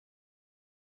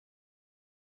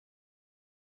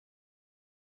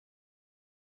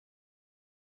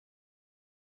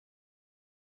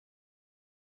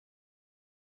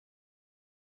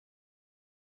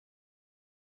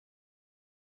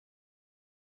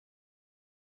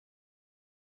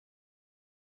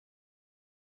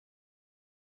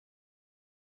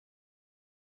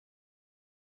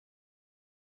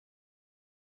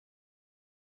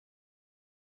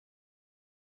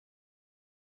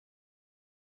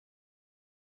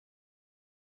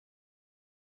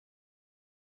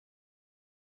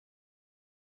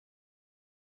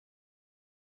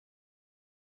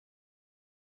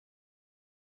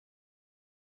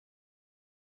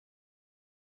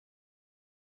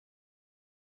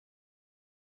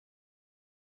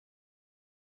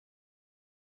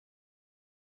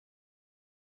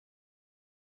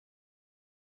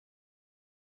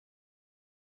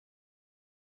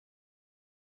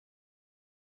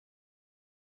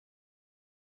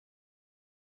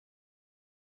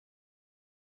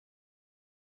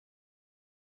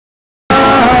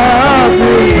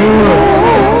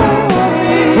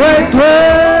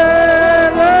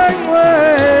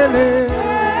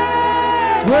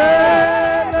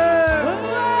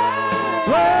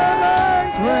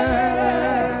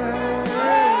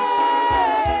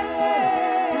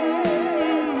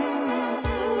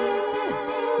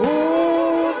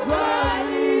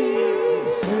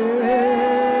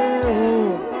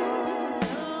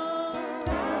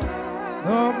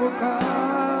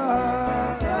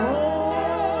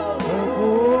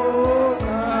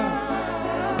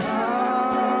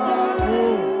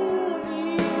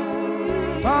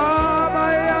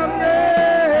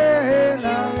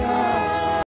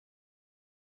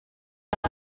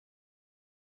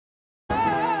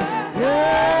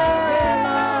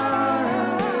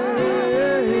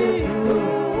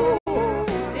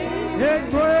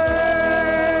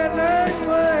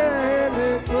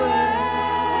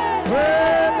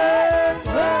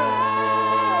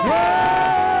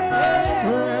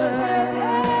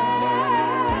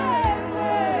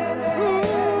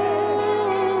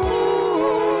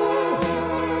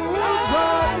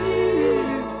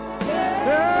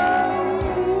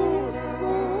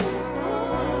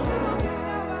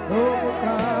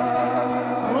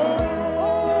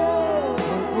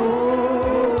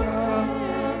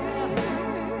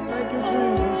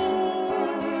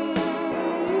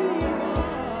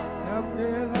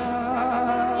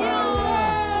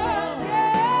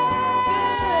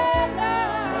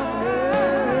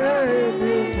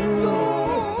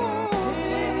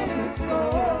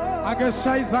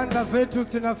Izandla zethu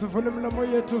thina sivule imilomo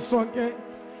yethu sonke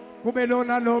kube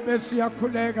lona lo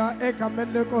besiyakhuleka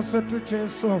egameni lenkosi yethu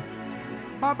Jesu.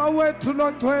 Baba wethu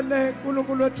longcwele,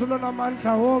 uNkulunkulu wethu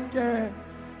lonamandla wonke,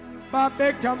 Baba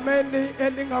egameni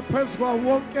elingaphezulu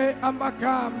wonke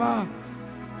amagama,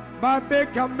 Baba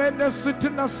egameni esithi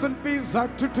nasilibiza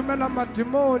kuthuthumela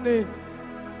amadimoni,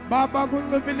 Baba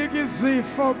kuncibilika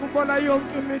izifo, kubona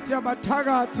yonke imithi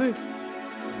yabathakathi,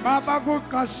 Baba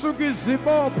kuqashuka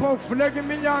izibopho, kuvuleka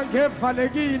iminyango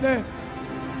evalekile,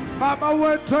 Baba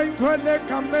wethu ingcwele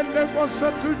egameni lenkosi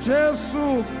yethu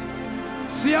Jesu.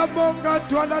 Siyabonga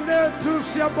dwala lethu,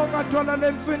 siyabonga dwala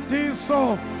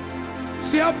lensindiso,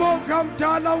 siyabonga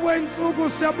mdala wensuku,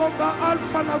 siyabonga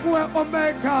Alpha nakuwe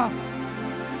Omega,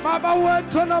 Baba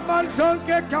wethu namandla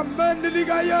onke egameni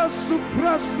lika Yesu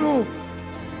Kristu,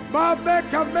 Baba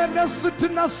egameni esithi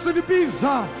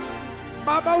nasilibiza,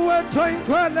 Baba wethu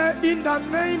ingcwele, in the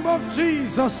name of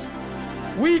Jesus,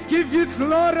 we give you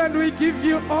glory and we give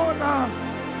you honor,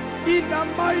 in the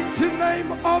mighty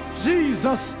name of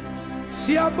Jesus.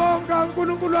 Siyabonga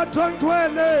uNkulunkulu wethu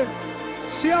ongcwele,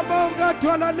 siyabonga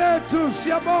dwala lethu,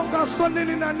 siyabonga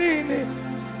sonini nanini,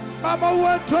 Baba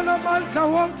wethu namandla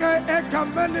wonke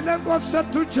egameni lenkosi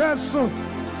yethu Jesu.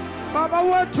 Baba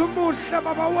wethu muhle,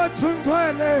 Baba wethu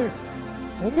ngcwele,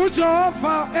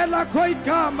 unguJehova elakho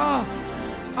igama,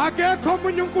 akekho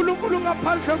omunye uNkulunkulu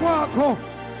ngaphandle kwakho,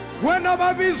 wena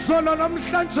babizolo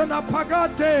namhlanje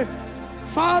naphakade.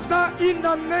 Father, in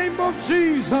the name of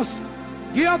Jesus,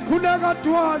 ngiyakhuleka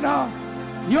dwala,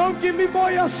 yonke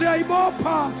imimoya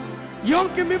siyayibopha,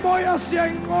 yonke imimoya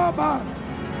siyayinqoba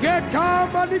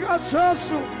ngegama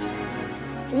likaJesu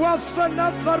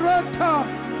waseNazaretha.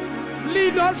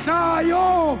 Mlilo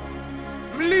odlayo,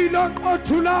 mlilo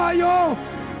oqothulayo,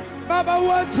 Baba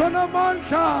wethu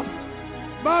namandla,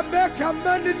 Baba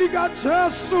egameni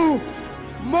likaJesu,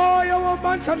 moya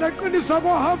wamandla neqiniso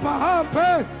kohamba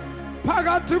hambe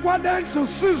phakathi kwalendlu,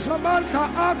 sizwe amandla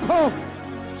akho,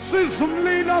 sizwe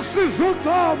umlilo, sizwe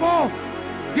ugcobo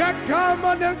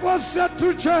ngegama lenkosi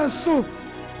yethu Jesu.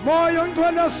 Moya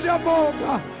ongcwele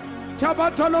siyabonga,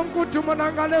 thabatha lo mkudumo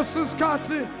nangalesi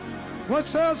sikhathi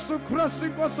ngoJesu Kristu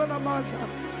inkosi namandla.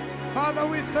 Father,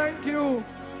 we thank you.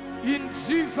 In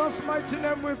Jesus' mighty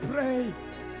name we pray.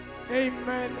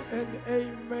 Amen and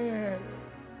amen.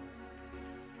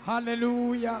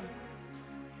 Hallelujah.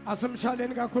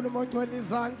 Asimshaleni kakhulu uMongcwele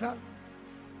izandla.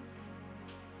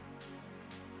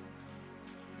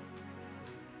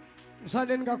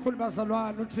 Mshaleni kakhulu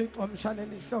bazalwane, uThixo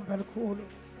mshaleni ihlombe elikhulu.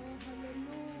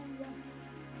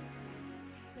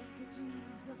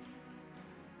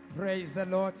 Praise the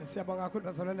Lord. Siyabonga kakhulu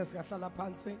bazalwane, singahlala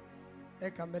phansi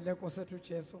egameni lenkosi yethu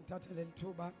Jesu. Ngithathele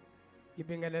lithuba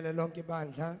ngibingelele lonke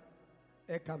ibandla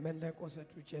egameni lenkosi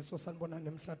yethu Jesu. Sanibona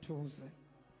Emhlathuze.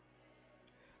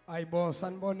 Ayibo,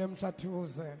 sanibona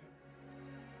Emhlathuze.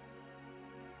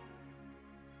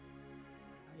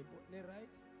 Ayibo, ni right?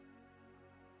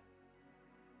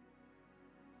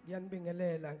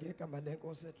 Ngiyanibingelela ngegama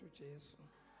lenkosi yethu Jesu.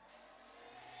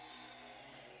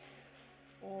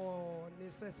 Oh,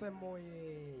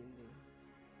 nisesemoyeni,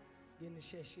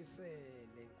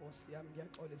 nginisheshisele Nkosi yami,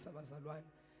 ngiyaxolisa abazalwane,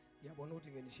 ngiyabona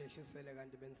ukuthi nginisheshisele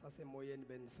kanti benisasemoyeni,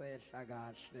 benisehla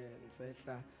kahle,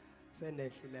 nisehla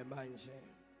senehlile manje.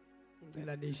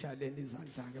 ngicela nishaleni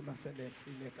izandla ke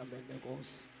masenehlile egameni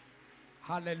lenkosi.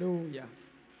 Hallelujah.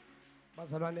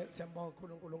 Bazalwane siyambonga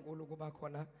uNkulunkulu kuba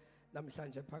khona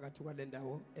namhlanje phakathi kwale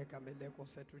ndawo egameni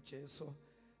lenkosi ethu Jesu.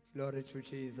 Glory to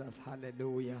Jesus.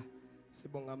 Hallelujah.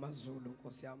 Sibonga amazulu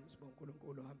Nkosi yami, sibonga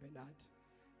uNkulunkulu hambe nathi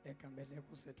egameni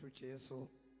lenkosi ethu Jesu.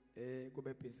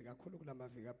 Kube busy kakhulu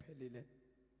kulamaviki aphelile.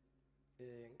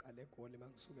 Ngiqale eGoli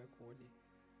mangisuka eGoli.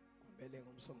 Kwamele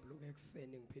ngomsombuluko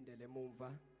ekseni ngiphindele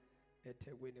emuva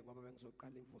eThekwini ngoba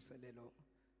bengizoqala imvuselelo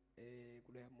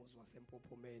kuleya muzi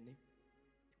waseMpophomeni.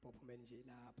 Impophomeni nje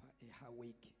lapha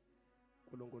eHawick.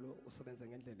 uNkulunkulu usebenza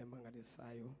ngendlela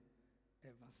emangalisayo.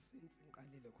 Ever since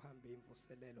ngiqalile ukuhamba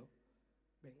imvuselelo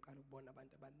bengiqala ukubona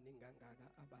abantu abaningi kangaka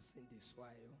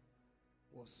abasindiswayo.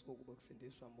 Ngosuku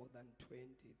bokusindiswa more than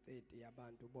 20-30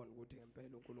 abantu ubona ukuthi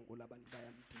ngempela uNkulunkulu abantu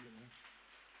bayamdinga.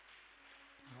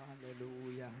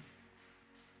 Hallelujah.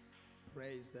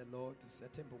 Praise the Lord.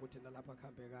 Siyathemba ukuthi nalapha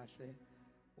kuhambe kahle.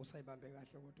 Usayibambe kahle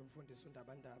kodwa umfundisi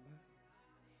undabandaba.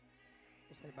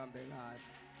 Usayibambe kahle.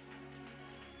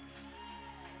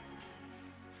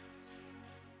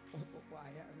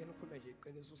 Aya ngenikhulume nje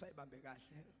iqiniso usayibambe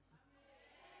kahle.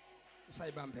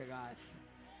 Usayibambe kahle.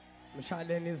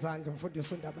 Mshaleni izandla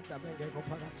umfundisi undabandaba engekho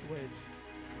phakathi kwethu.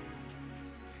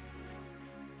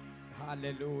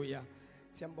 Hallelujah.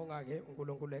 Siyambonga ke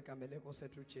uNkulunkulu egameni lenkosi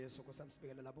ethu Jesu.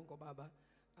 Kusamsibekelela bonke obaba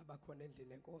abakhona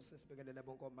endlini enkosi, sibekelela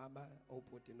bonke omama,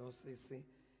 obhuti nosisi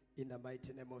in the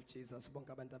mighty name of Jesus.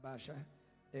 Bonke abantu abasha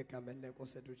egameni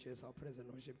lenkosi ethu Jesu. Our praise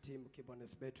and worship team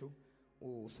kibonesi bethu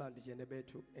uSandi jene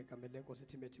bethu egameni lenkosi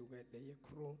team ethu ke le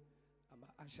crew ama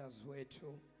ushers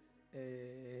wethu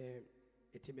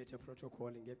team ethu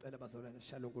protocol. Ngiyacela bazalwane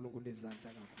shalom uNkulunkulu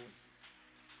izandla kakhulu.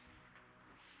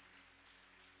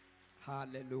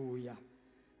 Hallelujah.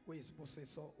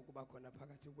 Kuyisibusiso ukuba khona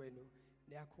phakathi kwenu.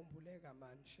 Niyakhumbuleka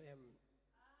man shem.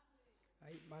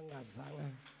 Hayi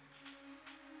mangazanga.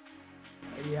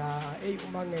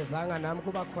 Uma ngezanga nami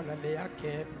kuba khona leya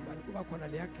gap, man kuba khona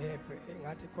leya gap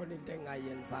engathi khona into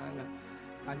engayenzanga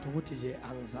kanti ukuthi nje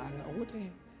angizanga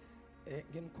ukuthi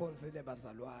nginikhonzile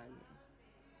bazalwane.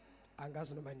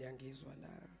 Angazi noma niyangizwa la.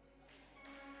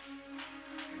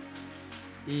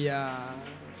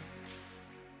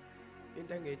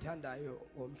 Into engiyithandayo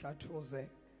ngomhlathuze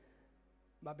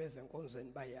mabeze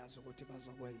enkonzweni bayazi ukuthi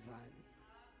bazokwenzani.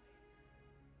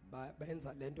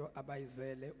 Benza lento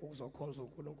abayizele ukuzokhonza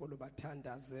uNkulunkulu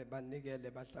bathandaze banikele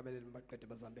bahlabelele baqede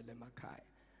bazambele emakhaya.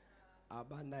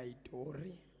 Abana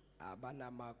itori,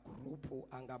 abana ma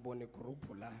group angaboni group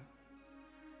la.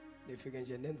 Nifike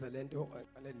nje nenze lento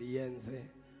niyenze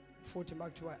futhi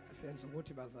makuthiwa senze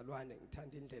ukuthi bazalwane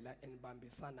ngithanda indlela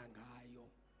enibambisana ngayo.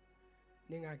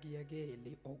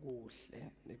 Ningakiyekeli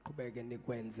okuhle niqhubeke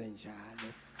nikwenze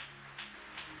njalo.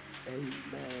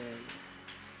 Amen.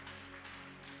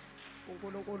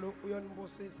 uNkulunkulu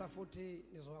uyonibusisa futhi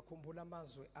nizowakhumbula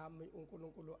amazwi ami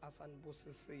uNkulunkulu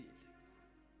asanibusisile.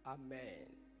 Amen.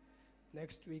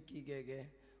 Next week ke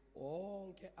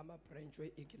onke ama branch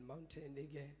we Eagle Mountain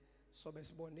ke sobe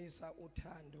sibonisa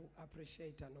uthando,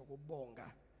 appreciate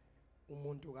nokubonga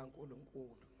umuntu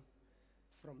kaNkulunkulu.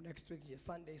 From next week nje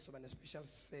Sunday soba ne special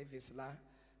service la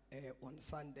on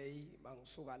Sunday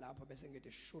mangisuka lapho bese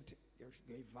ngithi shoot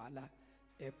ngiyivala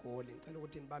eGoli. Ngicela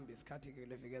ukuthi nibambe isikhathi ke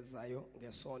leviki ezayo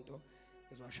ngesonto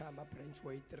ngizowashaya ama branch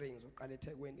way 3 ngizoqala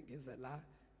eThekwini ngize la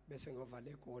bese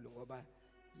ngiyovala eGoli ngoba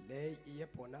le iye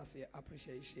bonus ye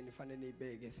appreciation ifanele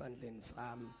nibeke esandleni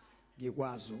sami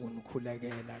ngikwazi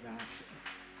ukunikhulekela kahle.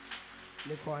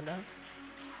 Nikhona?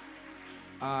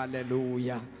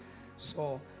 Hallelujah.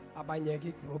 So abanye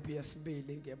ke group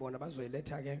yesibili ke bona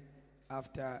bazoyiletha ke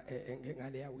after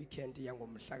ngale ya weekend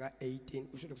yangomhla ka18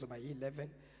 kusho kuzoba yi11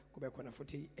 kube khona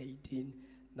futhi 18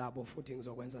 nabo futhi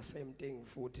ngizokwenza same thing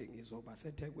futhi ngizoba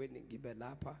seThekwini ngibe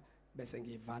lapha bese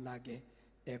ngivala ke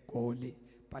eGoli.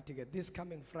 But ke this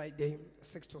coming Friday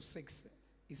 6 to 6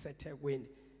 iseThekwini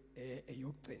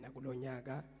eyogcina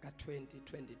kulonyaka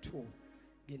ka2022.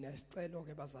 Nginesicelo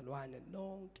ke bazalwane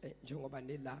nonke njengoba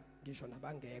nila ngisho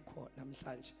nabangekho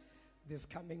namhlanje this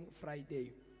coming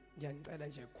Friday ngiyanicela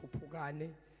nje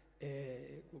khuphukane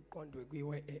kuqondwe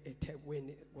kwiwe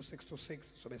eThekwini ku6 to 6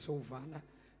 sobe sovala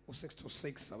u6 to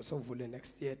 6 sawuvule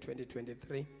next year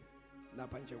 2023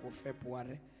 lapha nje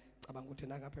kuFebruary. Cabanga ukuthi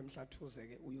nangapha Emhlathuze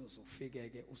ke uyozofike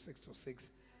ke u6 to 6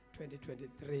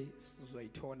 2023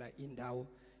 sizoyithola indawo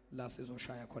la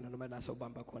sizoshaya khona noma la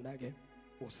sobamba khona ke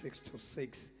u6 to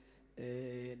 6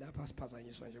 lapha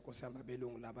siphazanyiswa nje Nkosi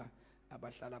yamabelungu laba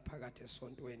abahlala phakathi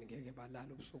esontweni ngeke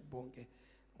balala ubusuku bonke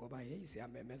ngoba hey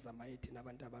siyamemeza mayithi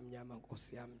nabantu abamnyama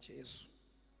Nkosi yami Jesu.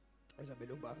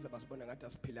 Ezabelo baze basibona ngathi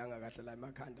asiphilanga kahle la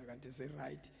emakhanda kanti si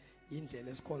right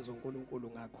indlela esikhonza uNkulunkulu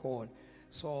ngakhona.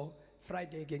 So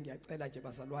Friday ke ngiyacela nje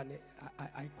bazalwane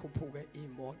ayikhuphuke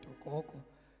imoto gogo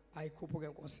ayikhuphuke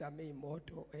Nkosi yami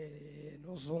imoto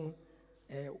noZungu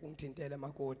ungithintele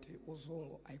makoti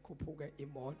uZungu ayikhuphuke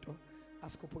imoto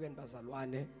asikhuphukeni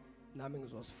bazalwane nami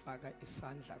ngizosifaka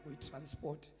isandla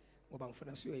kwi-transport ngoba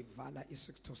ngifuna siyoyivala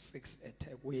i6 to 6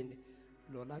 eThekwini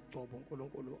lona gcobo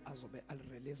uNkulunkulu azobe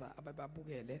alirelease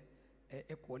abababukele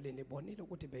egolini bonile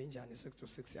ukuthi benjani 6 to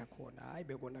 6 yakhona hayi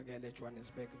bekonakele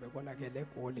eJohannesburg bekonakele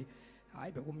eGoli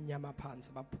hayi bekumnyama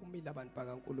phansi baphumile abantu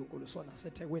bakaNkulunkulu so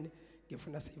naseThekwini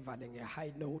ngifuna sivale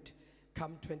nge-high note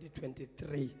come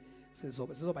 2023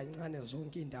 sizoba incane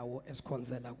zonke indawo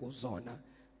esikhonzela kuzona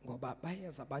ngoba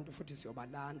bayeza abantu futhi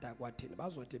siyobalanda kwathini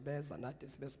bazothi beza nathi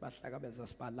sibe sibahlakabeza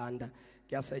sibalanda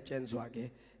kuyasetshenzwa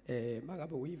ke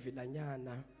mangabe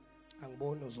uyivilanyana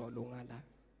angiboni uzolunga la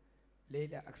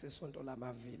leli akusisonto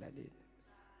lamavila leli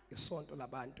isonto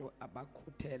labantu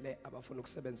abakhuthele abafuna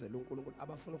ukusebenzela uNkulunkulu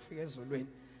abafuna ukufika ezolweni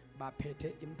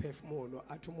baphethe imphefumulo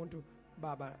athi umuntu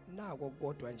baba nako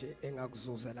kodwa nje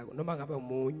engakuzuzela noma ngabe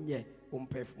umunye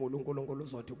umphefumulo uNkulunkulu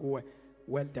uzothi kuwe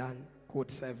well done good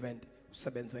servant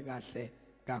usebenze kahle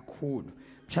kakhulu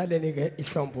mshaleni ke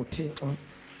ihlombe uThixo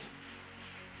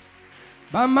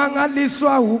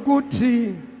bamangaliswa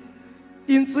ukuthi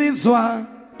insizwa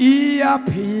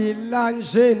iyaphila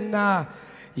njena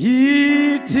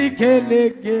yithi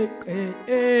kelekeqe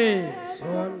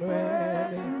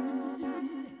esonwele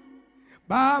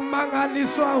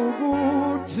bamangaliswa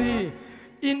ukuthi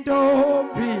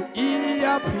intombi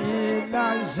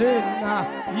iyaphila njena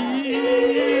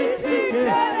yithi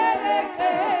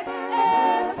kelekeqe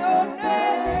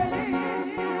esonwele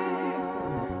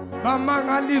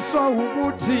bamangaliswa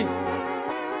ukuthi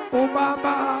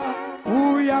ubaba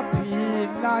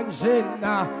uyaphila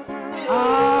njena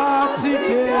athi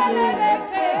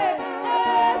kelekeqe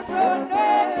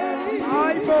esonwele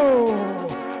hayibo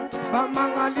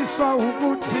bamangaliswa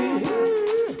ukuthi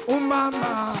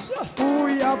umama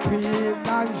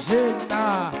uyaphila njena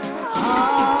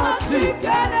athi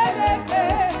kelekeqe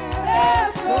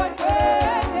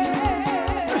esonwele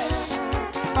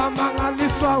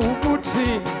bamangaliswa ukuthi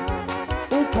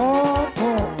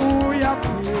ugogo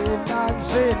uyaphila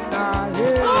njena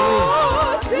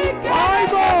athi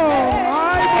kelekeqe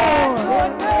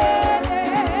esonwele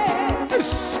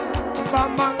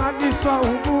bamangaliswa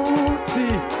ukuthi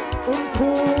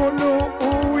umkhulu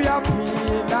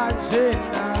uyaphila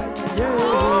njena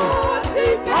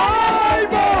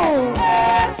hayibo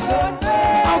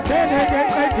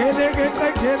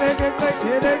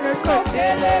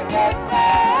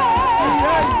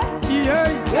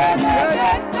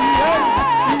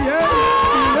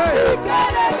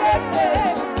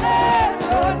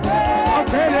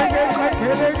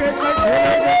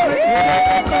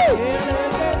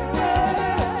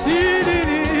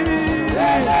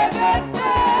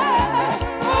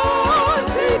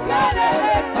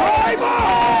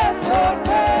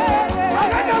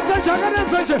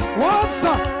What's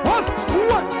up? What's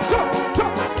what?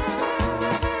 Jump.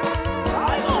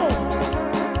 I know.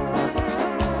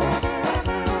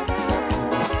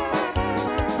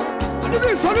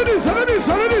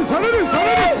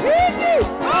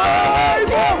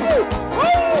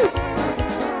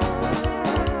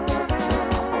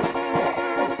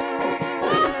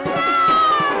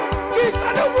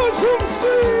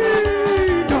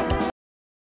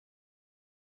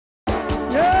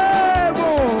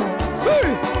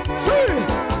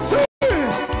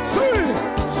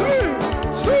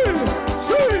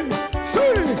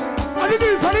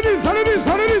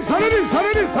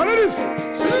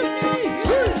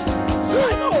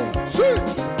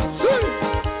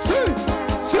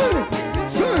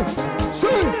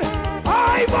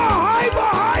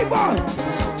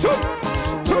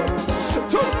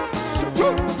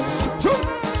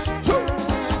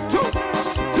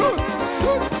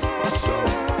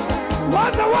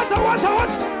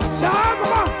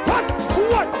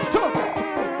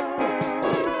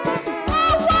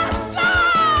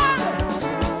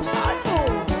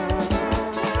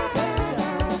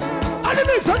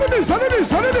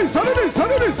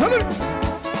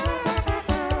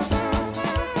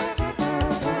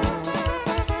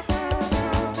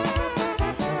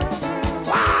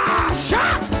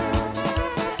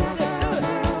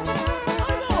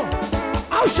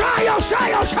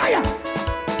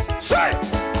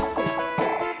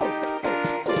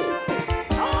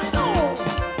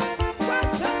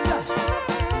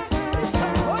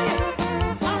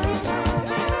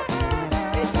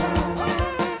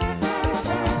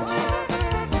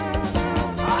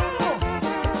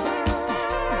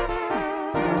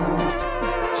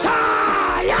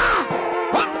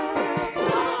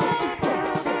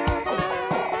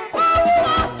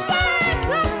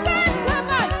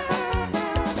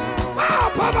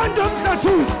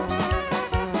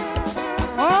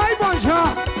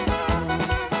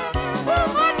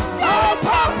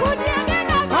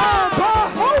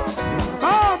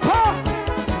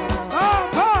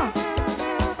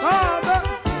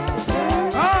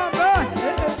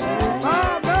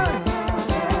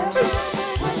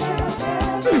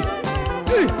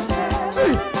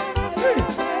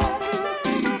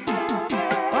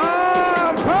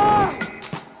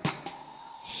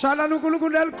 Shalala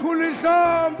uNkulunkulu elikhulu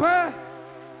ihlombe.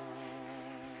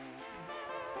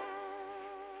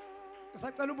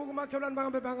 Ngisacela ubuka umakhelwane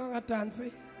bangabe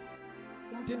bangangadansi.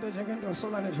 Umthindo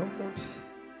njengendosolane nje umuntu.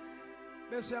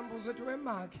 Bese uyambuza ukuthi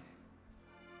wemakhe.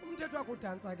 Umthetho wakho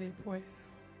udansa ke ipho.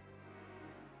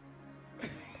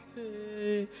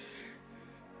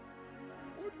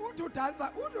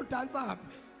 Udansa apha.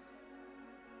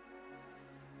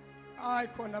 Hayi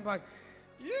khona bak.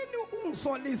 Yini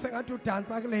ungisolise ngathi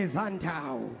udansa kuleza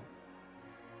ndawo.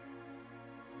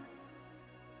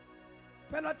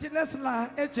 Phela thina sila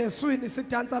eJeswini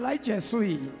sidansa la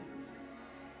eJeswini.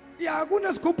 Ya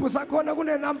kunesigubhu sakhona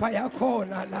kunenamba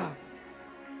yakhona la.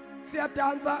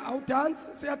 Siyadansa awudansi,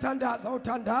 siyathandaza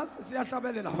awuthandazi,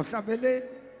 siyahlabelela awuhlabeleli.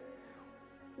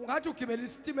 Ungathi ugibela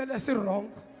isitimela esirong.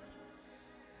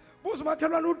 Buza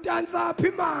umakhelwane udansa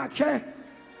phi makhe?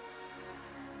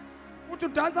 Uthi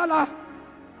udansa la.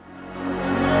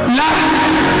 La.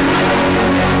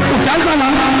 Udansa la.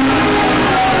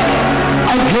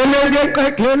 Awugeleke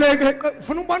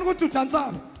ufuna ukubona ukuthi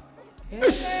udansa.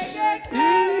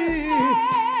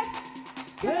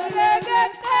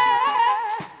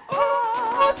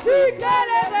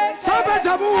 Sabe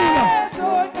jabula.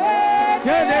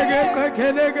 Kelege.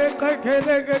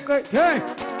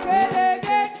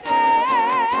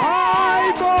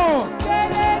 Aibo.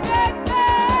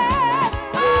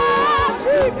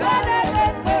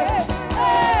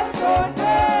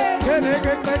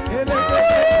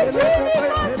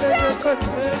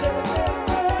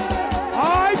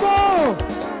 Aibo.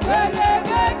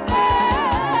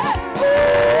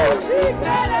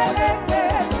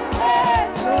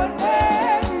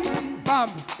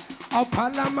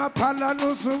 Phala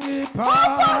nusungi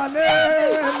phale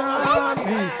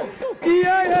nami.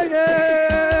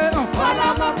 Yeah.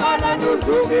 Phala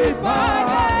nusungi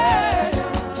phale.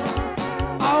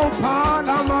 Au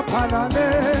phala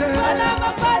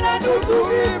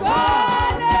nusungi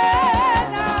phale.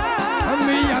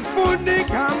 Ami yafuni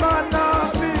kama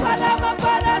nami.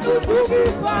 Phala nusungi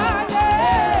phale.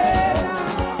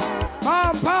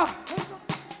 Mamba.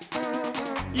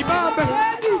 Ibambe.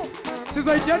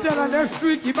 Sizoyithetela next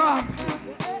week ibambe.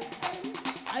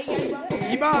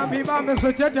 Ibambe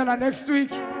sizoyithetela next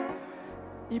week.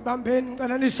 Ibambeni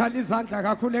ngicela nishale izandla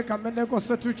kakhulu egameni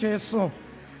lenkosi ethu Jesu.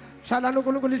 Shalana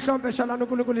uNkulunkulu ihlombe, shalana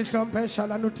uNkulunkulu ihlombe,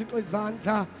 shalana uThixo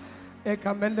izandla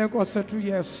egameni lenkosi ethu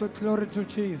Yesu. Glory to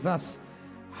Jesus.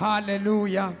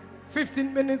 Hallelujah.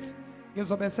 15 minutes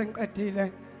ngizobe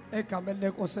sengiqedile egameni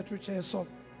lenkosi ethu Jesu.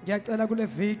 Ngiyacela kule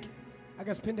week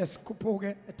ake siphinde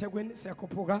sikhuphuke eThekwini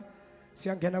siyakhuphuka.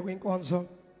 Siyangena kwinkonzo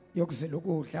yokuzila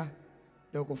ukudla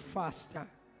lokufasta.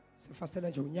 Sifastela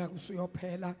nje unyaka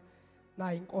usuyophela.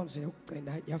 Na inkonzo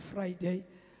yokugcina ya Friday.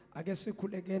 Ake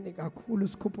sikhulekeni kakhulu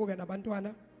sikhuphuke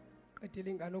nabantwana.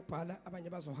 Qedile ingane ukubhala abanye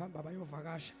bazohamba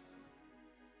bayovakasha.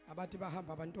 Abathi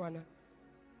bahamba abantwana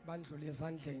bandlule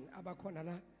ezandleni. Abakhona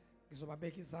la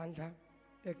ngizobabeka izandla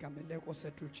egameni lenkosi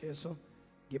ethu Jesu.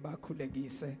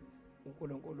 Ngibakhulekise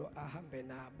uNkulunkulu ahambe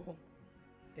nabo.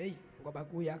 Hey ngoba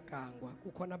kuyagangwa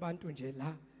kukhona abantu nje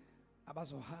la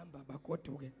abazohamba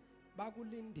bagoduke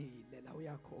bakulindile la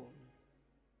uyakhona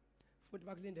futhi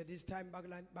bakulinde this time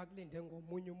bakulinde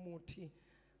ngomunye umuthi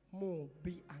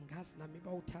mubi angazi nami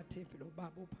bawuthathe impilo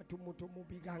baba uphatha umuthi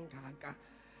omubi kangaka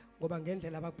ngoba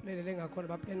ngendlela abakuphelele ngakhona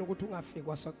baplana ukuthi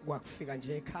ungafikwa kwakufika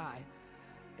nje ekhaya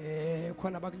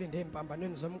khona bakulinde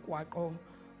empambanweni zomgwaqo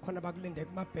khona bakulinde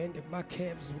kumabhende kuma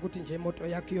caves ukuthi nje imoto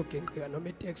yakhe iyogenqika noma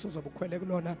itaxi uzobukhwele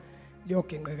kulona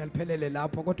liyogenqika liphelele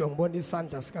lapho kodwa ngibona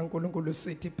isandla sikaNkulunkulu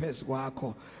sithi phezu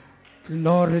kwakho.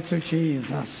 Glory to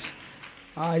Jesus.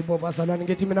 Hayi bo bazalwane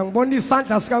ngithi mina ngibona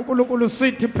isandla sikaNkulunkulu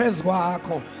sithi phezu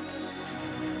kwakho.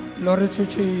 Glory to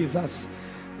Jesus.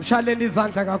 Mshaleni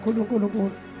izandla kakhulu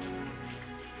uNkulunkulu.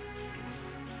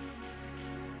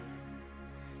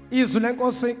 Izwi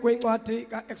lenkosi kwincwadi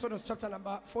kaExodus chapter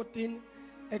number 14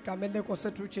 egameni lenkosi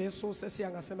ethu Jesu sesiya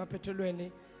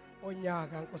ngasemaphethelweni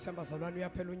onyaka Nkosi yambazalwane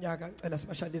uyaphela unyaka ngicela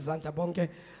sibashale izandla bonke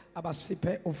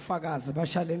abasiphe ufakazi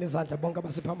bashaleni izandla bonke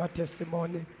abasipha ama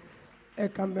testimony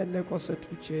egameni lenkosi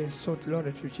ethu Jesu.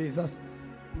 Glory to Jesus.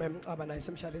 Memcaba naye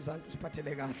simshale izandla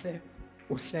usiphathele kahle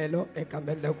uhlelo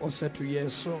egameni lenkosi ethu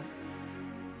Yesu.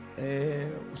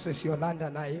 Usesiyolanda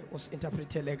naye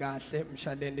usinterpretele kahle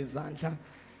mshaleni izandla.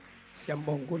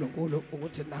 Siyambonga uNkulunkulu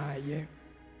ukuthi naye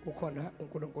kukhona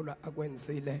uNkulunkulu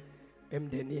akwenzile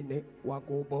emndenini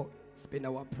wakubo. It's been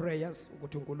our prayers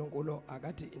ukuthi uNkulunkulu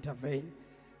akathi intervene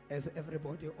as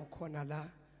everybody okhona la.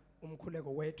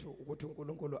 Umkhuleko wethu ukuthi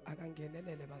uNkulunkulu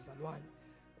akangenelele bazalwane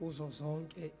kuzo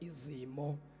zonke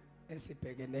izimo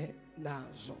esibhekene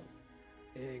nazo.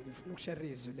 Ngifuna ukushare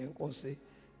izwi lenkosi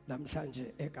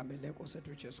namhlanje egameni lenkosi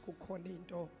yethu uJesu kukhona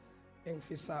into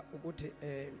engifisa ukuthi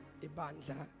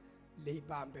ibandla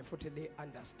leyibambe futhi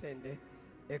li-understande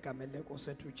egameni lenkosi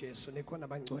yethu uJesu. Nikhona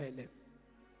abangcwele,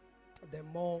 the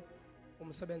more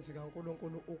umsebenzi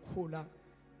kaNkulunkulu ukhula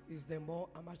is the more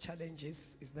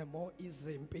ama-challenges, is the more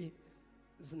izimpi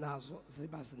zinazo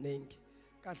ziba ziningi.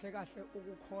 Kahle kahle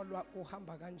ukukholwa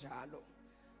kuhamba kanjalo.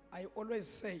 I always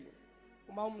say,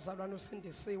 uma umzalwane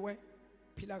usindisiwe,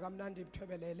 phila kamnandi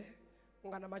buthwebelele,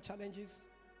 unganama-challenges,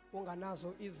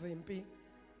 unganazo izimpi,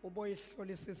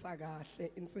 uboyihlolisisa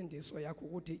kahle insindiso yakho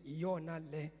ukuthi iyona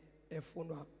le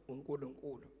efunwa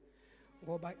uNkulunkulu.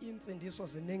 Ngoba insindiso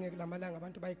ziningi kulamalanga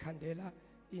abantu bayikhandela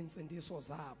insindiso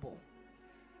zabo.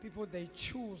 People, they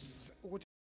choose ukuthi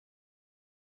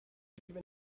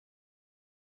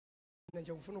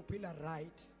nje ufuna ukuphila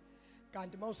right.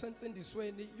 Kanti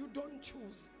mawusensindisweni, you don't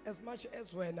choose as much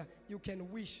as wena you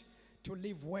can wish to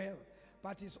live well,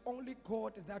 but it's only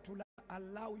God that will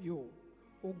allow you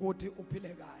ukuthi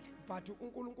uphile kahle. But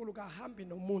uNkulunkulu kahambi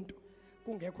nomuntu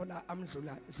kungekho la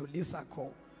amdlulisa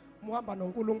kho. Muhamba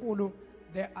noNkulunkulu,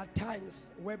 there are times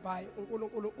whereby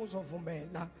uNkulunkulu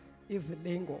uzovumela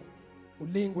izilingo,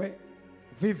 ulingwe,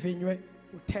 vivinywe,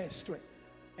 utestwe.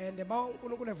 And ma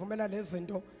uNkulunkulu evumela lezi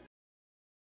zinto,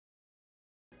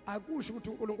 akusho ukuthi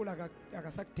uNkulunkulu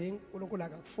akasakudingi, uNkulunkulu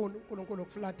akakufuni, uNkulunkulu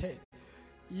ukuflathela.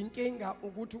 Inkinga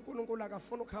ukuthi uNkulunkulu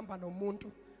akafuna ukuhamba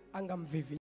nomuntu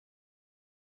angamvivinya.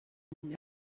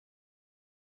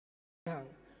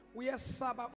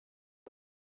 Uyasaba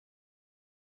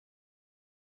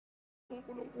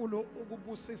uNkulunkulu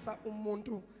ukubusisa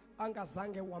umuntu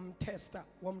angazange wamtesta,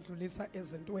 wamdlulisa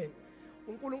ezintweni.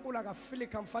 uNkulunkulu akafeel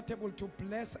comfortable to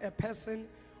bless a person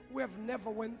who have never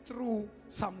went through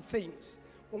some things.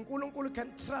 uNkulunkulu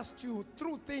can trust you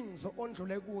through things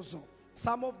ondlule kuzo.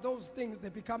 Some of those things, they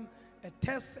become a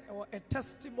test or a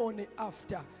testimony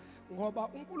after. Ngoba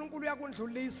uNkulunkulu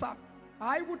uyakundlulisa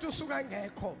hayi ukuthi usuka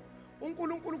ngekho.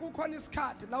 uNkulunkulu kukhona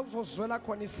isikhathi la uzozwela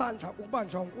khona isandla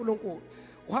ukubanjwa uNkulunkulu.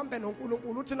 Uhambe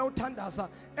noNkulunkulu uthi na uthandaza,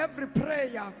 every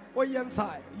prayer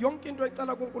oyenzayo yonke into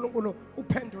ecela kuNkulunkulu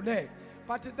uphendule.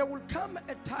 But there will come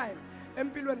a time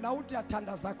empilweni la uthi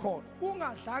uyathandaza khona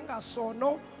ungadlanga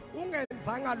sono,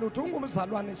 ungenzanga lutho,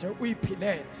 ungumzalwane nje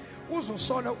uyiphilele.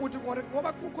 Uzosola uthi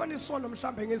ngoba kukhona isono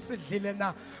mhlambe ngesidlile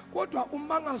na, kodwa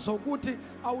umangazo ukuthi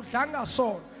awudlanga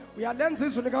sono, uyalenza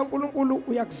izwi likaNkulunkulu,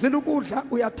 uyakuzila ukudla,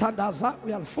 uyathandaza,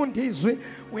 uyalifunda izwi,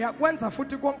 uyakwenza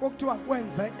futhi konke okuthiwa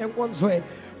kwenze enkonzweni.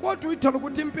 Kodwa uyithola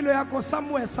ukuthi impilo yakho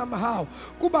somewhere somehow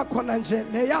kuba khona nje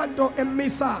leyanto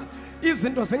emisa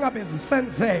izinto zingabe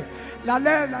zisenzeka.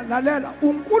 Lalela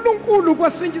uNkulunkulu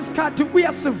kwesinye isikhathi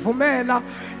uyasivumela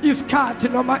isikhathi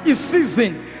noma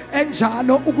isizini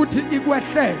enjalo ukuthi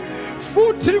ikwehle.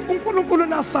 Futhi uNkulunkulu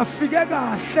nasafike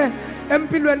kahle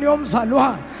empilweni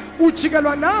yomzalwane,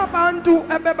 ujikelwa nabantu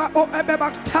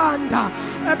ebebakuthanda,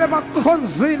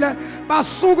 ebebakukhonzile,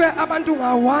 basuke abantu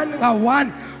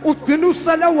nga-one, ugcina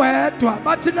usele wedwa,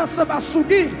 bathi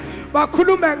nasebasukile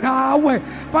bakhulume ngawe.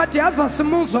 But yaza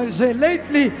simuzwa nje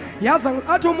lately, yaza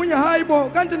athi omunye hayibo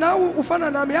kanti nawe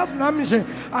ufana nami, yazi nami nje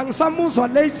angisamuzwa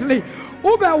lately.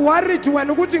 Ube worried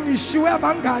wena ukuthi ngishiwe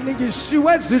abangani,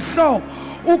 ngishiwe zihlobo,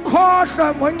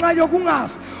 ukhohlwa ngenxa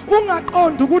yokungazi,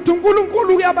 ungaqonda ukuthi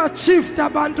uNkulunkulu uyabashifta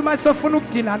abantu mayesefuna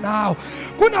ukudila nawe.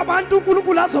 Kunabantu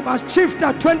uNkulunkulu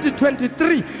azobashifta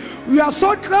 2023. We are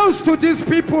so close to these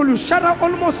people, you share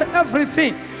almost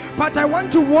everything. But I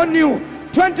want to warn you,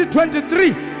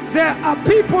 2023, there are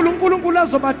people uNkulunkulu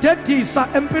azobadedisa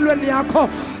empilweni yakho.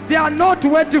 They are not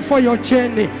waiting for your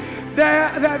journey.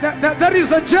 There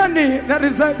is a journey, there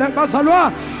is the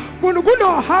bazalwa.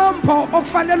 Kunohambo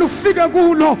okufanele ufike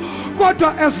kulo,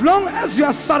 kodwa as long as you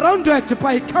are surrounded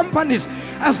by companies,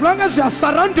 as long as you are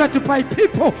surrounded by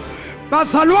people,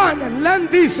 bazalwane, learn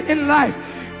this in life.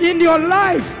 In your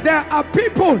life, there are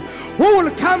people who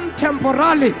will come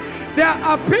temporarily. There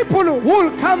are people who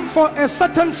will come for a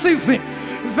certain season.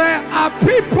 There are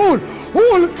people who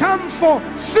will come for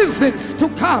seasons to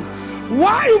come.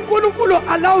 Why uNkulunkulu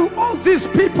allow all these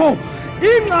people?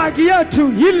 Ingxaki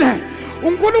yethu yile,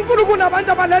 uNkulunkulu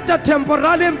kunabantu abaletha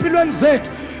temporarily empilweni zethu.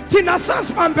 Thina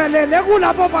sasibambelele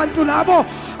kulabo bantu labo,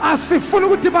 asifuna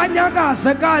ukuthi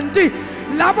banyakaze, kanti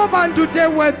labo bantu, they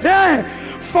were there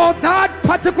for that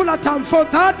particular time, for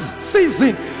that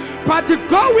season. But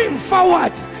going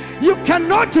forward, you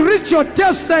cannot reach your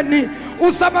destiny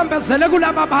usabambezele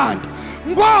kulaba bantu.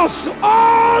 Nkosi,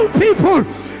 all people,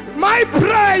 my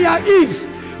prayer is,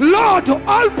 Lord,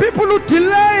 all people who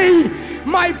delay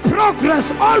my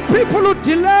progress, all people who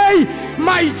delay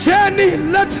my journey,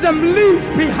 let them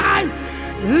leave behind.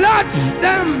 Let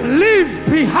them leave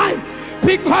behind.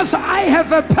 because I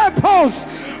have a purpose.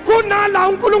 Kunala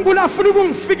uNkulunkulu afuna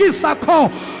ukungifikisa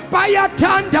kho.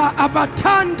 Bayathanda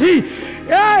abathandi.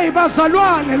 Hey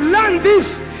bazalwane, learn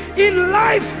this. In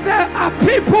life there are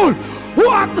people who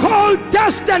are called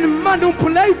destiny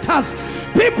manipulators.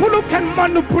 People who can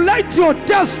manipulate your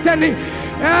destiny.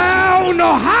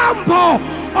 Unohambo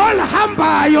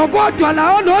oluhambayo kodwa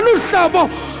la loluhlobo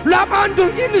labantu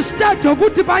instead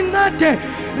ukuthi bancede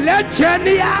le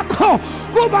journey yakho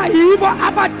kuba yibo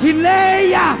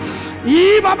abadileya,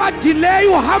 yibo abadileya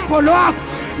uhambo lwakho.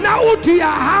 Na uthi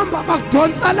uyahamba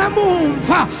bakudonsa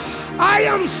lamumva. I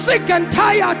am sick and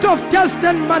tired of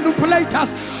destiny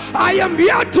manipulators. I am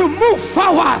here to move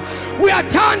forward. We are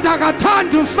tanda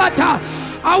Satan.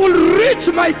 I will reach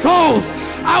my goals.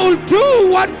 I will do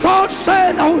what God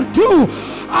said I will do.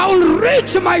 I will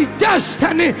reach my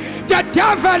destiny. The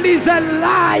devil is a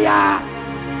liar.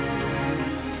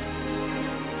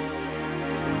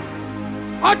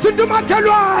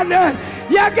 Atundumakelwane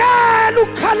yagela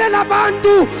ukhalela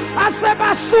abantu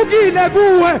asebasukile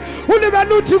kuwe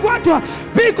ulibeluthi kodwa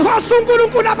because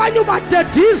uNkulunkulu abanye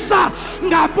ubadedisa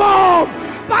ngabo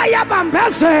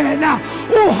bayabambezela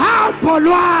uhambo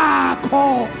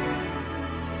lwakho.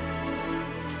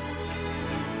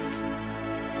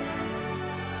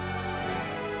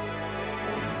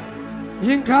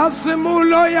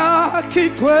 Inkazimulo yakhe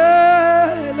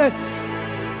igcwele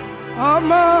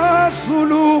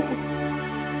amazulu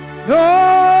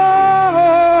nomhla.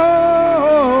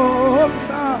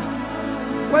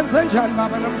 Wenze njani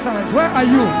baba namhlanje? Where are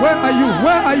you? Where are you?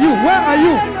 Where are you? Where are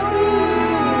you?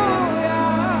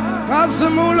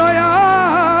 Inkazimulo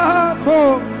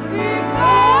yakho,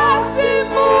 inkazimulo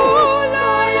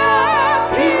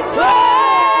yakhe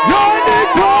igcwele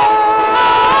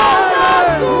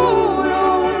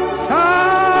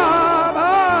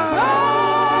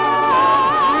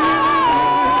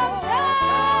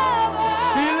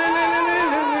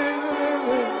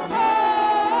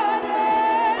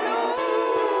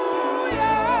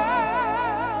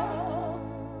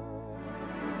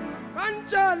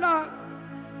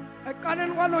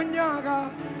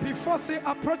before she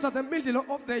approaches the middle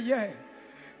of the year.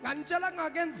 Nganjela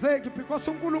ngakenzeki because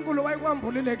uNkulunkulu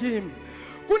wayekwambulile kimi.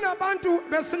 Kunabantu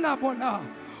besinabo la.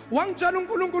 Wangitshela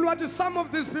uNkulunkulu wathi some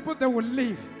of these people they will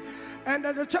leave and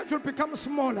the church will become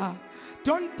smaller.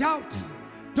 Don't doubt,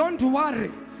 don't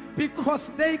worry, because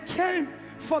they came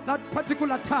for that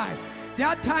particular time.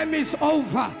 Their time is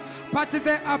over. But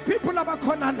there are people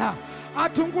abakhona la.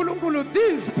 Athi uNkulunkulu,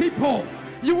 these people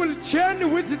you will journey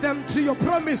with them to your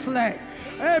promised land.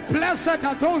 Blessed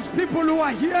are those people who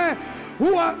are here,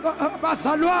 who are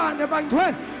bazalwane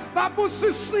bangcwele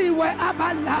babusisiwe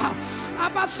abala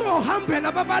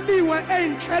abasohambela babaliwe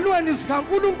einhlelweni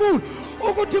zikaNkulunkulu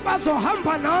ukuthi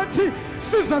bazohamba nathi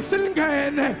size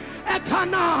silingene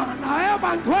eKhanana.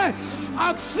 Bangcwele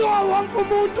akusiwo wonke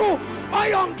umuntu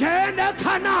oyongena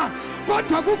eKhanana,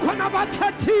 kodwa kukhona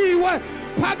abakhethiwe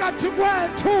phakathi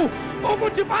kwethu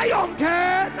ukuthi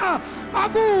bayongena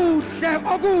akuhle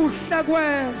okuhle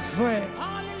kwezwe.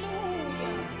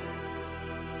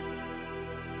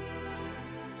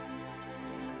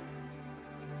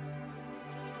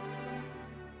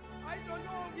 I don't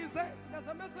know, there's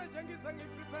a message I'm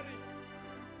preparing,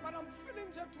 but I'm feeling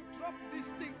just to drop this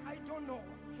thing. I don't know.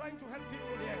 I'm trying to help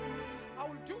people here. I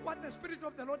will do what the Spirit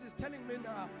of the Lord is telling me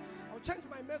now. I'll change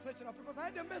my message now because I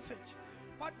had a message.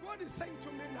 But God is saying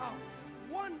to me now,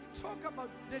 one, talk about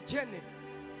the journey.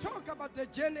 Talk about the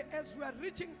journey as we are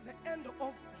reaching the end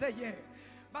of the year.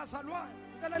 Bazalwane,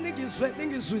 ngicela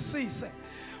ningizwisise.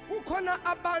 Kukhona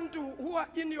abantu who are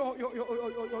in your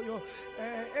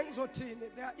enzothini,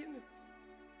 they are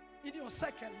in your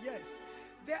circle, yes.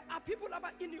 There are people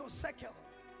about in your circle.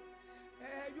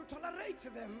 You tolerate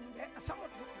them. Some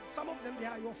of them they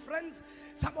are your friends.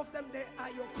 Some of them they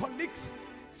are your colleagues.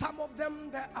 Some of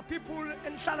them there are people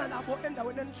enhlala nabo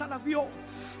endaweni enhlala kuyo.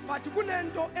 But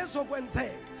kunento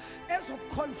ezokwenzeka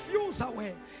ezoconfuse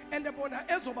wena and bona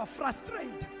ezoba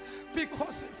frustrated,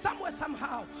 because somewhere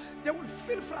somehow they will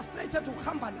feel frustrated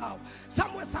ukuhamba nawo.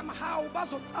 Somewhere somehow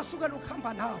bazocasukela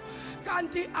ukuhamba nawo.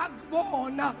 Kanti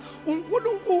akubona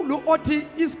uNkulunkulu othi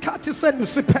isikhathi senu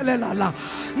siphelela la.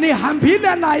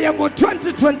 Nihambile naye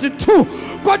ngo-2022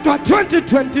 kodwa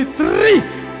 2023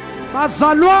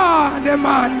 bazalwane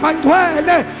man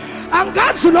bangcwele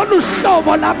angazi lolu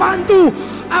hlobo labantu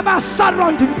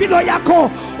abasurround impilo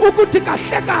yakho ukuthi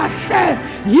kahle kahle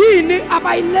yini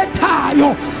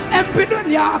abayilethayo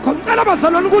empilweni yakho. Ngicela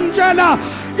bazalwane ukunitshela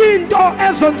into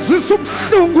ezonzisa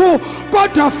ubuhlungu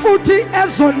kodwa futhi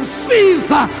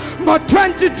ezonisiza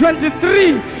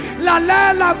ngo-2023.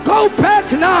 Lalela, go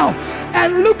back now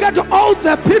and look at all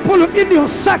the people in your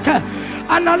circle.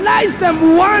 Analyze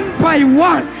them one by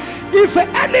one. If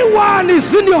anyone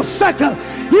is in your circle,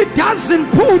 he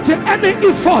doesn't put any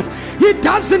effort, he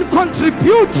doesn't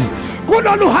contribute,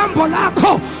 kulolu hambo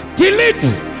lakho, delete,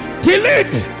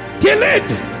 delete,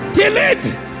 delete,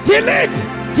 delete, delete,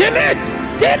 delete,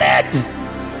 delete.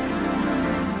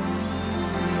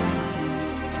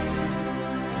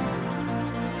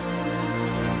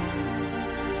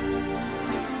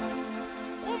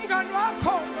 Umngani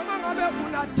wakho noma ngabe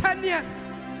una 10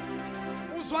 years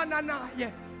uzwana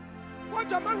naye,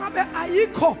 kodwa mangabe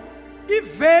ayikho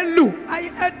ivalue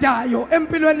ayi-adayo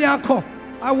empilweni yakho,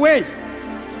 away,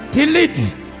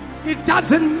 delete. It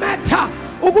doesn't matter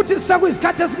ukuthi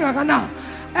sekuyisikhathi esingakanani.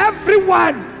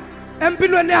 Everyone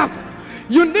empilweni yakho,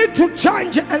 you need to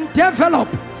change and develop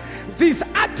this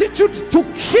attitude to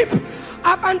keep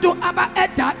abantu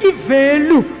aba-ada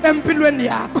ivalue empilweni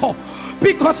yakho,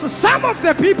 because some of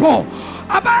the people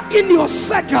aba in your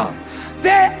circle,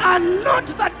 they are not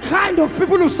that kind of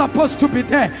people who are supposed to be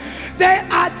there. They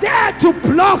are there to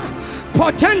block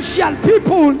potential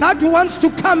people that wants to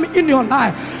come in your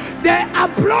life. They are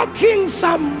blocking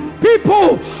some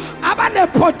people about the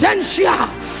potential.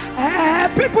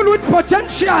 People with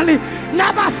potential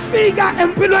never figure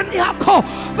empilweni yakho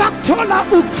bakuthola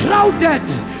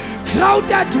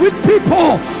crowded with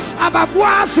people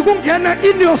abakwazi ukungena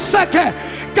in your circle,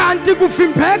 kanti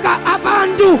kufimbeka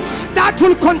abantu that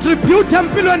will contribute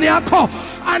empilweni yakho.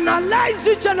 Analyze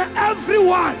each and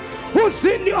everyone who's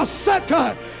in your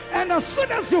circle, and as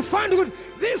soon as you find good,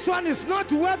 this one is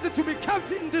not worthy to be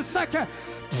kept in this circle,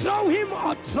 throw him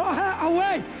or throw her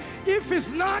away. If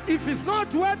it's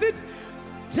not worth it,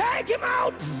 take him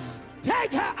out,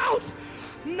 take her out.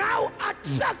 Now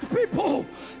attract people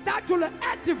that will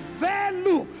add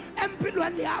value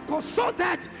empilweni yakho so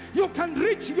that you can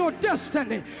reach your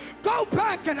destiny. Go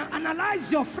back and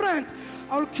analyze your friend.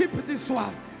 I'll keep this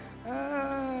one.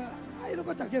 I look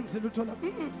at against the Lutola.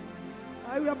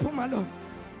 I will pumalo.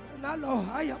 Nalo,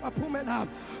 I have a pumelab.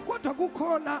 What a good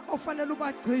corner of an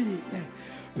elubacreen.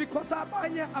 Because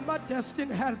abanye ama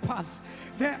destined helpers,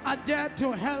 they are there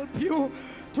to help you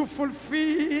to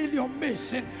fulfill your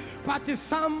mission. But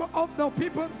some of the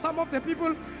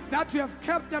people that you have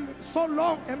kept them so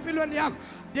long,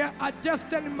 they are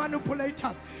destined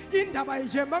manipulators. In the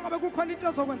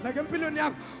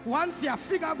once you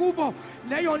figure gubo,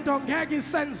 leyon dongegi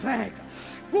sensek.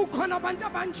 Kukhona abantu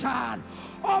abanjalo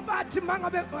obathi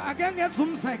mangabe akenge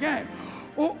zumzeke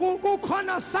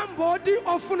ukhona somebody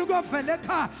ofuna ukuvela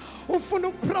ekhaya ufuna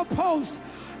ukupropose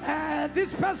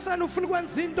this person ufuna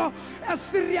ukwenza into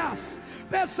serious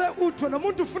bese utho lo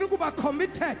muntu ufuna ukuba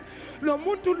committed, lo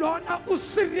muntu lona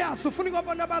userious ufuna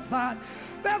ukubona abazali,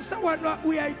 bese wena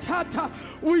uyayithatha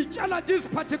uyitshela this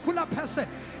particular person,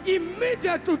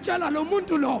 immediately utshela lo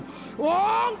muntu lo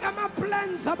wonke ama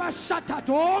plans abashattered,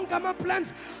 wonke ama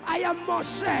plans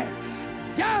ayamoshe.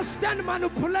 Destined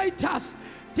manipulators,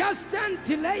 destined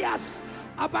delayers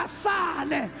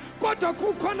abasale. Kodwa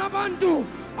kukhona abantu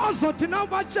ozothi na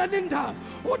ubatshela indaba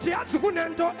uthi yazi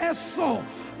kunento eso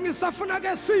ngisafuna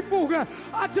ke siyibuke,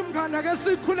 athi mngane ake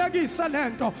sikhulekise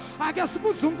lento, ake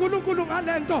sibuze uNkulunkulu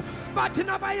ngalento. Bathi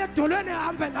nabaye edolweni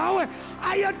hambe nawe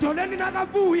aye edolweni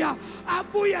nakabuya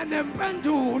abuye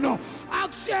nempendulo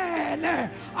akutshele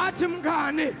athi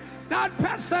mngane, that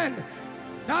person,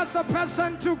 that's the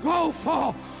person to go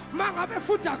for. Mangabe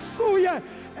futhi akusuye,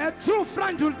 a true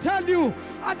friend will tell you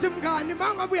athi mngani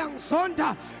mangabe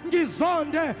uyangizonda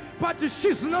ngizonde, but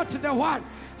she's not the one,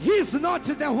 he's not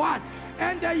the one.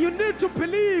 And you need to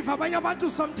believe abanye abantu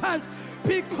sometimes,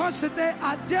 because they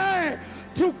are there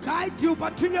to guide you.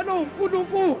 But you know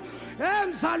uNkulunkulu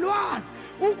mzalwane,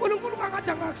 uNkulunkulu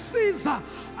kangathi angakusiza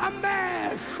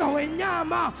amehlo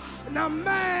wenyama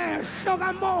namehlo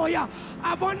kamoya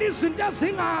abona izinto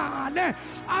ezingale,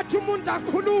 athi umuntu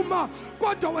akhuluma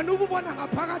kodwa wena ububona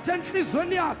ngaphakathi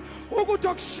enhlizweni yakhe ukuthi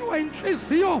okushiwe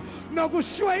inhliziyo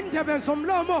nokushiwe indebe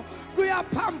zomlomo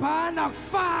kuyaphambana,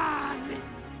 kufani.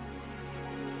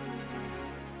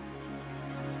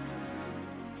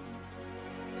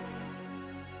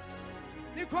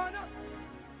 Nikhona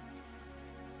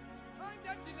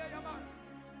manje delay abantu,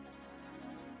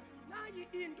 nayi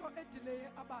into edelay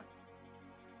abantu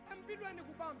empilweni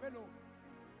kubambe lokho.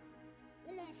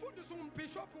 Ungumfundisi,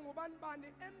 ungumbishop, ngubani bani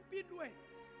empilweni,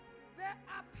 there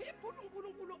are people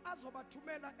uNkulunkulu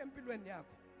azobathumela empilweni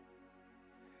yakho.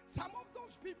 Some of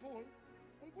those people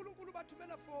uNkulunkulu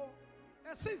bathumela for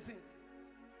a season.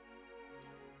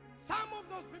 Some of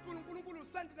those people uNkulunkulu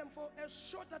sent them for a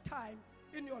shorter time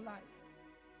in your life.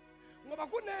 Ngoba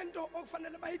kunento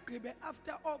okufanele bayigqibe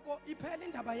after oko iphela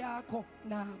indaba yakho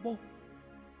nabo.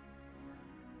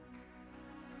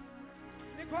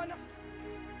 nikhona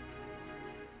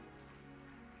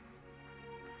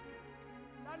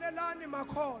lalelani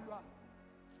makholwa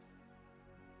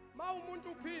ma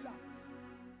umuntu uphila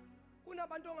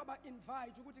kunabantu ongaba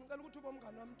invite ukuthi ngicela ukuthi ube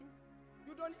umngane wamntu.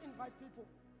 You don't invite people.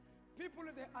 People,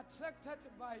 they are attracted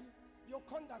by your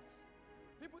conduct.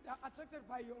 People, they are attracted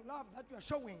by your love that you are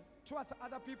showing towards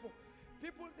other people.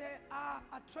 People, they are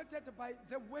attracted by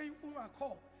the way you are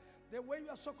called, the way you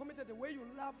are so committed, the way you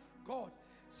love God.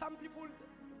 Some people,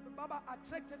 Baba,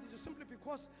 attracted you simply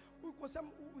because some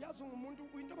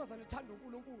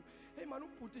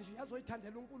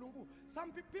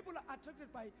people are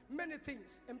attracted by many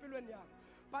things.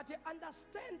 But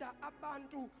understand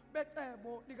abantu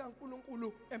betebo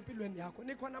likaNkulunkulu empilweni yakho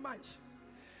nikhona manje.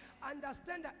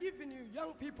 Understand that even you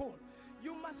young people,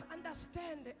 you must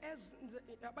understand as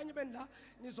abanye benla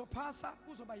nizophasa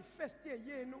kuzoba first year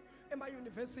yenu ema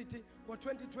university ngo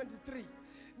 2023.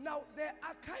 Now there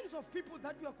are kinds of people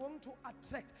that you are going to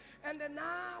attract, and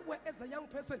now as a young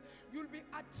person you'll be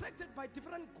attracted by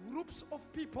different groups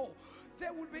of people.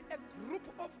 There will be a group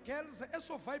of girls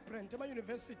so vibrant ema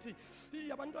university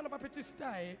yabantwana baphethe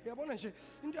style yabona nje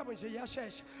into yabo nje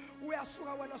iyashesha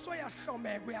uyasuka wena so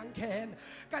yahlomeka uyangena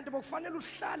kanti bokufanele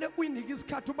uhlale uyinike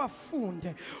isikhathi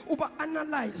ubafunde uba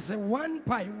analyze one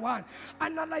by one,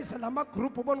 analyze lama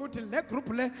group ubona ukuthi le group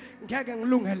le ngeke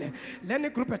ngilungele, leni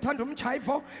group ethanda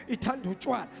umchayivo ithanda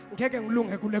utshwala ngeke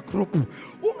ngilunge kule group.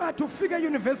 Ungathi ufike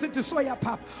university so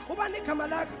yaphapha uba negama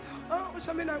lakho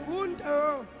usho mina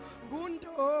ngunto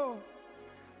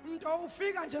nto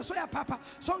ufika nje so yaphapha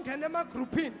so ngene ema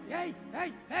groupini. Hey,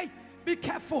 be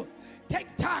careful.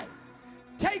 Take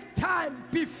time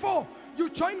before you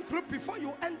join group, before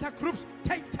you enter groups.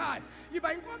 Take time.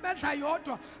 Iba inkomo edla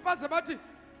yodwa baze bathi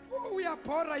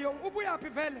uyabhora yong ubuyaphi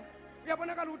vele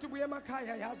uyabonakala ukuthi ubuye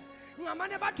emakhaya yazi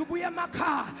ngamane bathi ubuye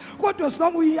emakhaya kodwa as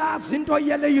long uyazi into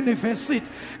yele university,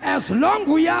 as long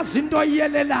uyazi into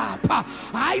yele lapha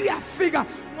hayi uyafika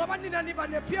ngoba nina niba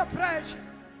ne peer pressure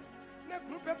ne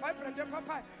group e vibrant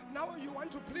ephapha. Now you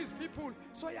want to please people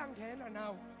so yangena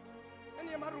now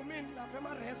eni emarumini lapha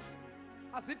emares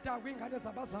azidakwa ingane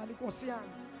zabazali Nkosi yami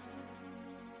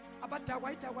abadakwa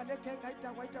ayidakwa lekenge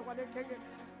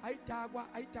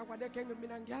ayidakwa lekenge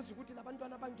mina ngiyazi ukuthi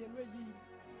labantwana bangenwe yini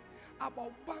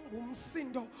abawubanga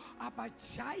umsindo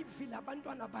abajayivi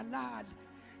labantwana balali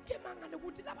ngimangale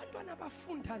ukuthi labantwana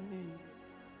bafunda nini.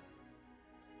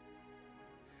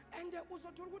 And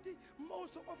uzothola ukuthi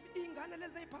most of ingane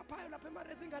lezi eziphaphayo lapha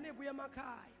emaresi ingane ebuya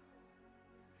emakhaya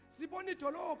sibona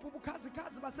idolophu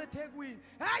ubukhazikhazi baseThekwini.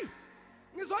 Hey,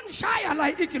 ngizonishaya la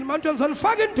iGill Mountain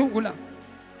ngizolifaka indungu la.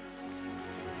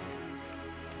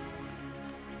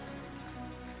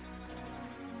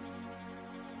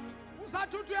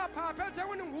 Uzathi uthi uyaphapha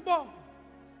eThekwini ngubongo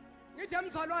ngithi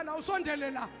emzalwana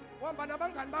usondele la uhamba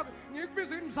nabangani bakho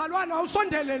ngikubiza imzalwana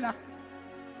usondele la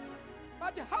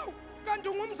bathi hawu kanti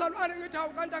ungumzalwane ngithi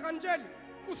hawu kanti akanitsheli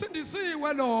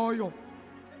usindisiwe loyo.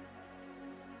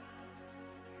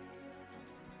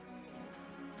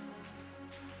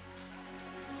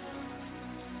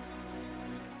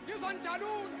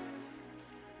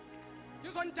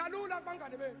 Ngizondalula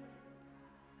kubangane benu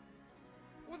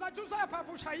uzathi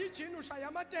usaphapha ushaya ijini ushaya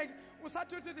amateki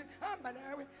usathi uthi hamba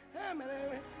nawe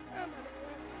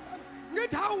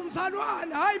ngithi hawu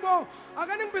umzalwane hayibo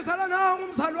akani ngibizala nawe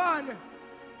ngumzalwane.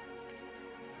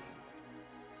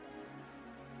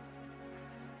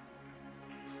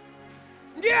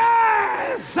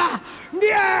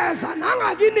 Ngiyeza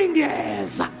nangakini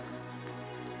ngiyeza.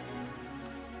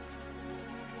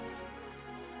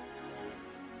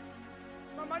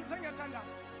 Mama nisengiyathandaza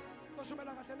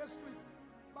koshumela kahle next week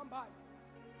bambani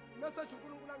message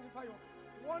uNkulunkulu angipha yona.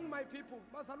 Warn my people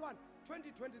bazalwane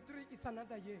 2023 is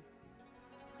another year,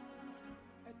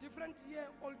 a different year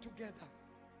altogether,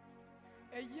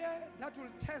 a year that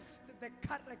will test the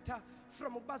character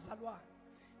from bazalwane.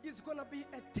 It's going to be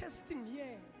a testing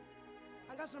year.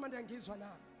 Angasho manje ngizwa na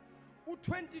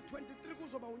u2023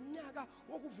 kuzoba unyaka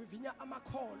wokuvivinya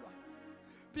amakholwa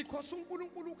because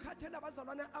uNkulunkulu ukhathela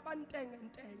abazalwane abantenge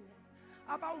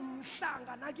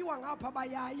abawumhlanga nakiwa ngapha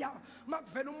bayaya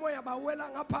makuvela umoya bawela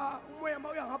ngapha umoya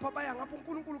mawuya ngapha baya ngapha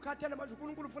uNkulunkulu ukhathela manje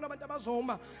uNkulunkulu ufuna abantu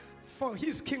abazoma for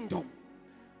his kingdom.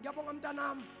 Ngiyabonga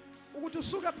mntanami ukuthi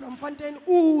usuke eBloemfontein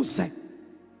uze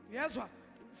yezwa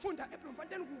funda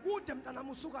eBloemfontein kukude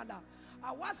mntanami usuka la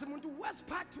awazi umuntu west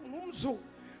part ngumZulu.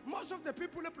 Most of the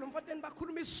people eBloemfontein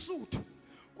bakhuluma isuthu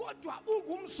kodwa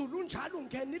ungumZulu njalo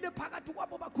ungenile phakathi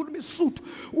kwabo bakhuluma isuthu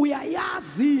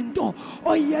uyayazi into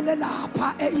oyiyele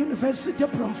lapha eUniversity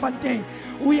eBloemfontein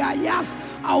uyayazi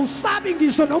awusabi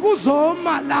ngisho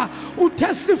nokuzoma la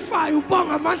utestify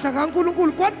ubonga amandla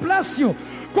kaNkulunkulu. God bless you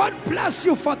God bless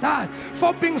you for that,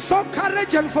 for being so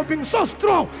courageous and for being so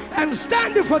strong and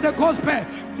standing for the gospel.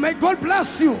 May God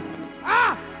bless you.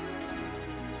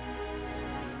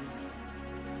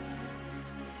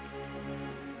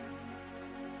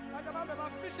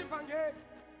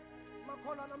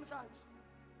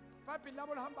 Ibhayibheli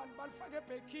labo lihamba balifake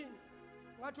ebhekini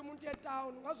ngathi umuntu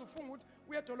yetown ngazofunga ukuthi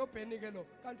uyedolobheni ke lo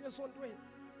kanti esontweni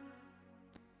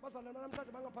bazalana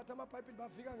namhlanje bangaphatha amabhayibheli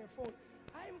bafika ngefoni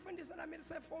hayi mfundisi lami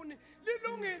lisefoni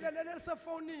lilungile leli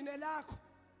lisefonini lakho.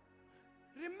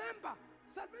 Remember,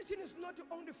 salvation is not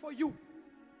only for you.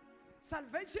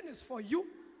 Salvation is for you,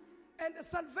 and the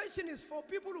salvation is for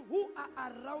people who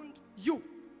are around you.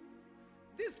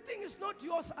 This thing is not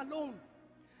yours alone.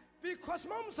 Because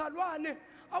mamzalwane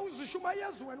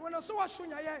awuzishumayezwe wena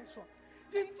sowashunyayezwa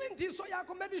insindiso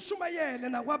yakho mele ishumayele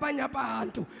nakwabanye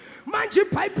abantu. Manje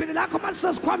iBhayibheli lakho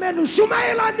malisesikhwameni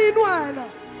ushumayela nini wena?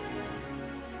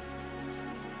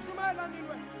 Shumayela nini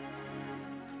wena?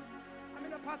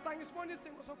 Amina pastor ngisibona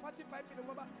isidingo sokuphatha iBhayibheli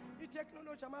ngoba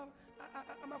itechnology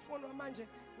amafoni manje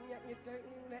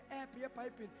ngine app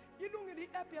yeBhayibheli. Ilungile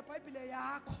iapp yeBhayibheli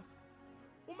yakho.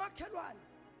 Umakhelwane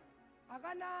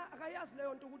akayazi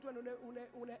leyo nto ukuthi wena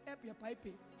une app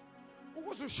yeBhayibheli.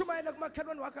 Ukuze ushumayele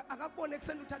kumakhelwane wakhe akakubone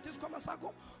ekseni uthatha isikhwama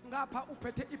sakho ngapha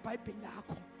uphethe iBhayibheli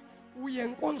lakho uye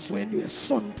enkonzweni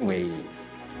yesontweni.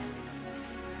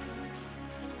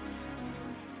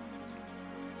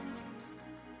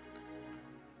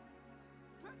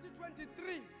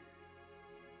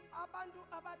 Abantu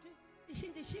abathi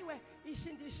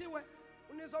ishindishiwe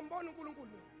unizombona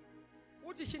uNkulunkulu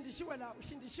uthi ishindishiwe la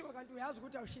ushindishiwe kanti uyazi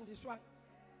ukuthi awushindiswa.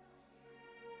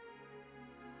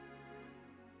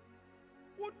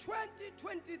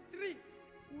 U2023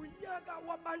 unyaka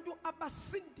wabantu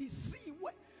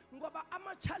abasindisiwe ngoba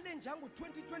ama-challenge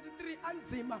angu-2023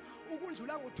 anzima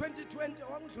ukundlula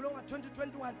ngo-2020 okudlula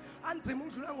ngo-2021 anzima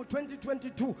ukudlula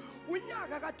ngo-2022.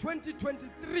 Unyaka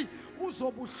ka-2023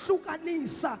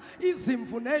 uzobuhlukanisa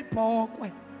izimvu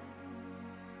nezibhokwe.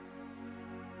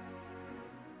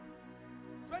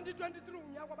 2023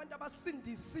 unyaka wabantu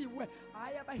abasindisiwe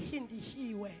hayi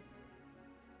abahindishiwe.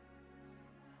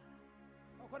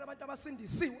 Bakhona abantu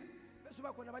abasindisiwe bese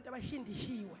bakhona abantu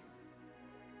abahindishiwe.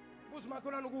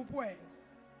 Uzimakholana ukuphi wena?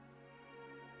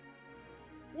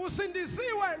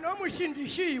 Usindisiwe noma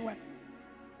uhindishiwe?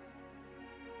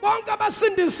 Bonke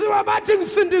abasindisiwe bathi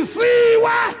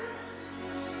ngisindisiwe.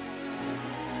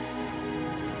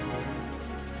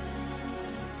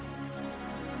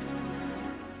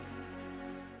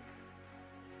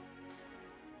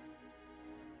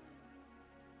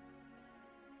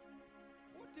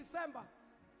 uDisemba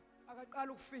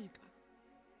akaqala ukufika.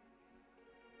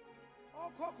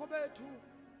 Okhokho bethu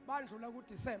bandlula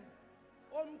kuDisemba,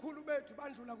 omkhulu bethu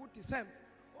bandlula kuDisemba,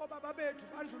 obaba bethu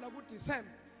bandlula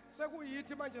kuDisemba.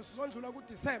 Sekuyithi manje sizondlula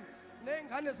kuDisemba,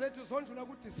 nezingane zethu zondlula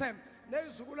kuDisemba,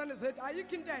 nezizukulwane zethu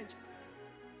ayikho into entsha.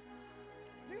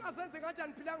 Ningazenze ngathi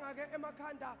aniphilanga ke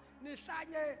emakhanda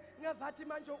nihlanye ngezathi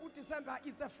manje uDisemba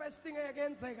is the first thing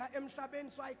eyenzeka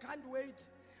emhlabeni, so I can't wait.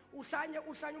 Uhlanye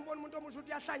umbona umuntu omusha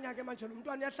ukuthi yahlanya ke manje lo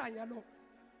mntwana yahlanya lo.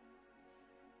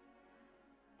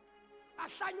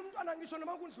 Ahlanye umntwana ngisho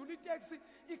noma kundlula itaxi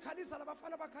ikhalisa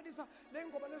labafana bakhalisa le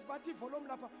ngoba lezibathi volume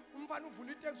lapha umfana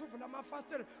uvula itaxi uvula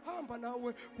amafastela hamba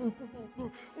nawe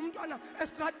umntwana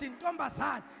estradini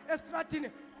ntombazana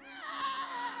estradini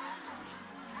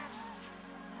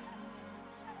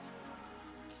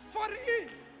for in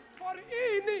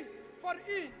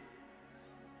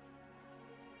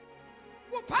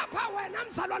upapa wena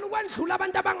mzalwane ukwendlula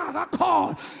abantu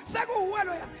abangakakholwa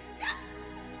sekuwelo ya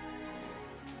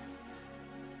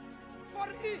for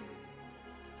in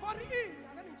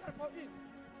akani ngitshela for in.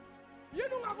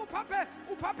 Yini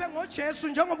uphape ngoJesu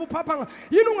njengoba uphapha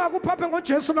yini ungakuphape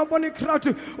ngoJesu nobona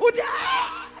iCrowd uthi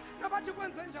nabathi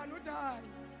kwenze njani uthi hayi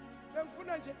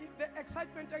bengifuna nje the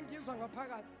excitement engizwa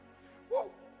ngaphakathi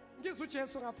ngizwe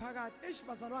uJesu ngaphakathi. Eish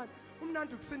bazalwane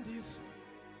umnandi ukusindiswa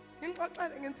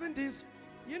ngixoxele ngensindiso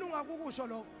yini ungakukusho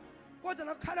lokho kodwa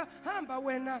nakukhala hamba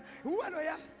wena uwelo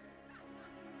ya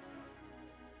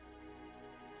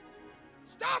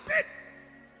stop it.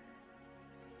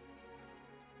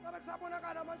 Ngabe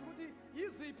kusabonakala manje ukuthi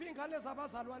yiziphi ingane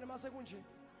zabazalwane mase kunje.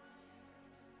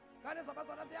 Ingane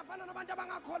zabazalwane ziyafana nabantu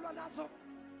abangakholwa nazo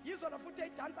yizo na futhi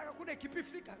edansa kakhulu ekhipha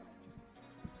ifika kakhulu.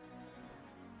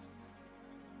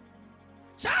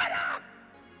 Shut up.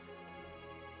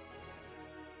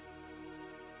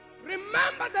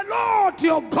 Remember the Lord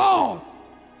your God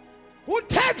who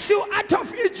takes you out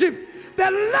of Egypt,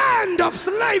 the land of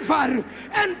slavery,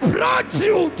 and brought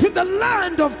you to the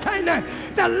land of Canaan,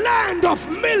 the land of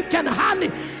milk and honey.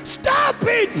 Stop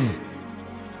it.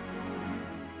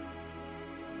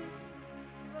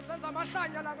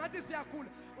 mahlanya la ngathi siyakhula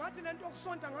ngathi lento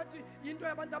yokusonta ngathi into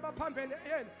yabantu abaphambene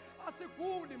yena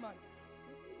asiguli man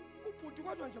ubhuti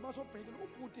kodwa nje basobhekile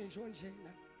ubhuti nje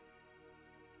njena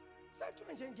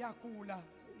sethu nje ngiyagula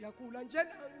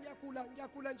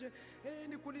nje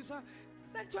nikhuliswa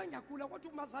sethu ngiyagula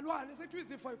kodwa umazalwane sethu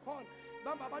izifo ikhona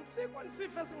bamba abantu sikhona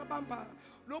isifo esingabamba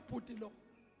lo bhuti lo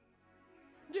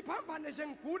ngiphambane nje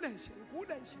ngigule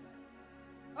nje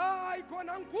hayi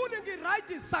khona ngigule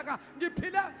ngiright saka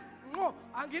ngiphila ngo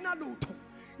anginalutho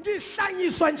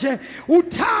ngihlanyiswa nje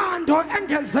uthando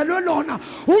engenzelwe lona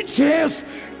uJesu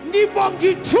ngibonga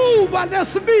ithuba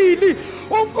lesibili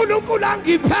uNkulunkulu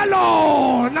angiphe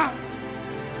lona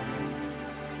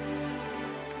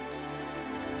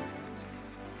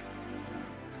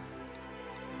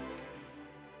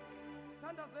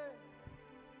standaze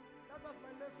that was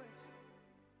my message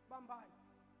bambai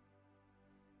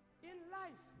in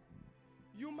life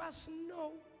you must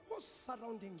know who's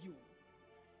surrounding you.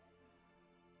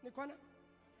 Nikona?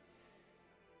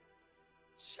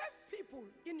 Check people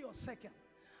in your circle.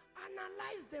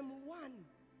 Analyze them one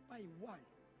by one.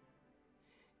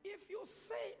 If you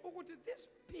say, oh,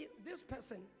 this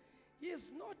person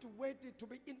is not worthy to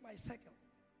be in my circle,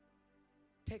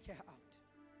 take her out.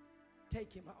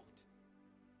 Take him out.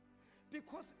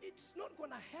 Because it's not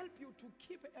going to help you to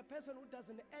keep a person who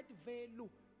doesn't add value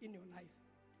in your life.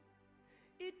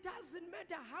 It doesn't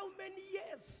matter how many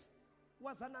years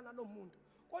was analo muntu.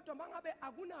 Kodwa mangabe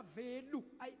akuna value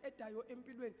ayedayo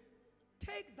empilweni,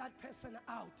 take that person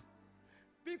out.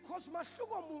 Because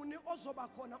mahluko muni ozoba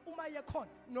khona uma yekhona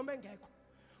noma engekho.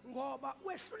 Ngoba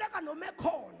wehluleka noma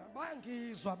ekhona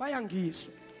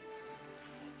bayangizwa.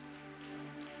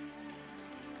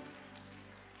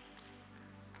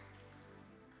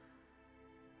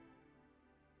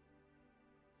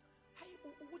 Hayi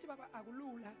ukuthi baba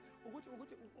akulula,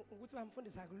 ukuthi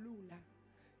bamfundisa akulula.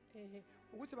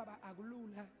 Ukuthi baba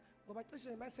akulula ngoba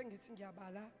cishe mase ngithi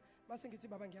ngiyabala mase ngithi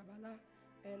baba ngiyabala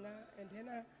and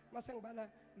then mase ngibala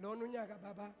lona unyaka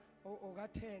baba oka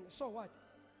 10 so what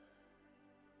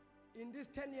in these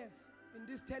 10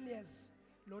 years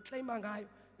lo claim ngayo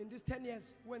in these 10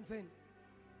 years wenzeni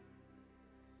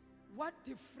what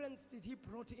difference did he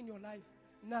brought in your life?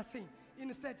 Nothing.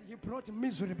 Instead he brought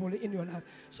miserable in your life,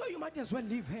 so you might as well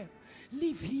leave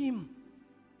him.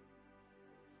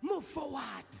 Move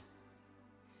forward.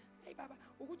 Hey baba,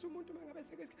 ukuthi umuntu mangabe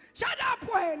sekwesikhathi. Shut up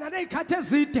wena nezikhathi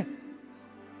ezide.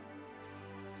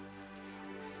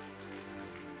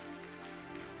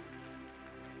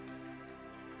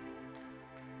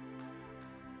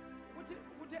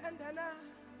 Ukuthi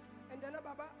endana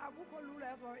baba akukho lula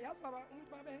yazi baba umuntu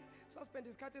babe so spend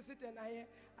isikhathi eside naye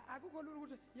akukho lula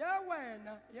ukuthi ye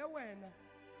wena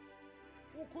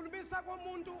ukhulumisa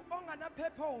komuntu ongana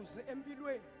purpose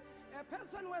empilweni. A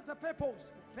person who has a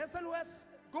purpose, a person who has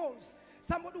goals,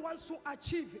 somebody who wants to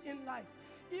achieve in life.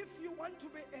 If you want to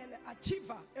be an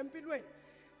achiever,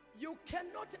 you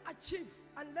cannot achieve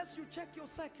unless you check your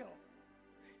circle.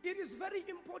 It is very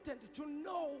important to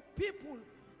know people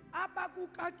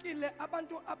abakukakile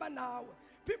abantu abanawe.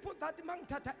 People that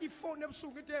mangithatha ifone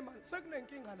ebusuku ithi man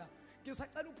sekunenkinga la.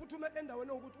 Ngisacela uphuthume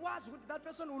endaweni ukuthi wazi ukuthi that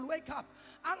person will wake up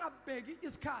angabheki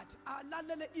isikhathi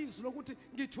alalele izwi lokuthi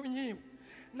ngithunyiwe.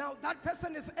 Now that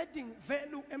person is adding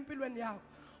value empilweni yakho.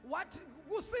 What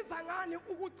kusiza ngani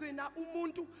ukugcina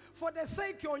umuntu for the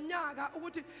sake yonyaka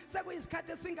ukuthi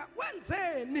sekuyisikhathi esinga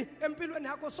wenzeni empilweni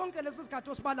yakho sonke lesi sikhathi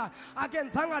osibalayo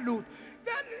akenzanga lutho.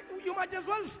 Then you might as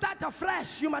well start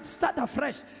afresh.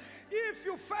 If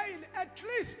you fail, at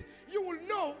least you will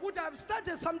know would have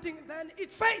started something then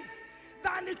it fails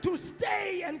than to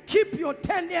stay and keep your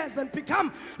 10 years and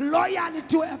become loyal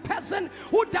to a person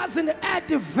who doesn't add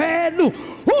value,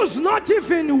 who's not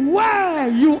even where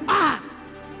you are.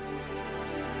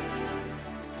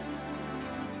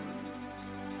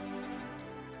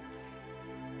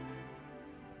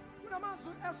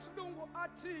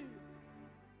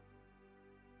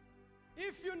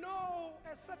 If you know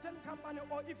a certain company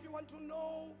or if you want to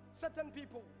know certain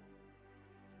people,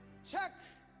 check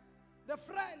the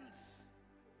friends,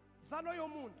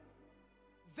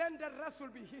 then the rest will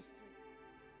be history.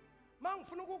 I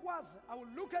will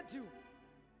look at you.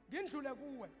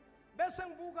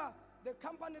 The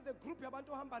company, the group,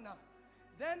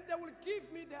 then they will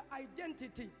give me the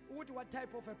identity with what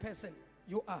type of a person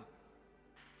you are.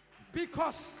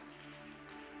 Because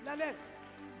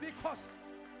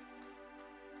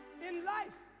in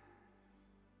life,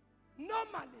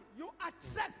 normally you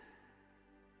attract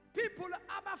people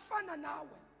abafana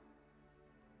nawe.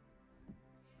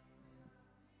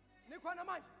 Nikhona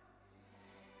manje.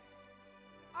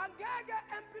 Angeke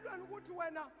empilweni ukuthi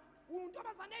wena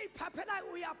untombazane eyiphaphelayo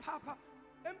uyaphapha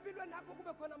empilweni yakho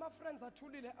kube khona ama-friends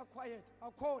athulile aquiet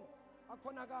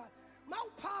akhonakala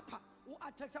mawuphapha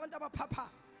u-attract abantu abaphaphayo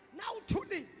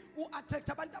nawuthulile u-attract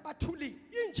abantu abathulile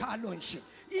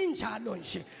injalo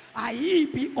nje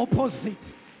ayibi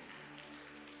opposite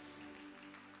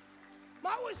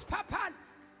mawuyisiphaphana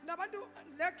nabantu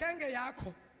legenge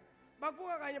yakho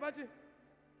bakubuka kanye bathi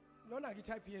lona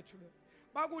ngitype yethu lo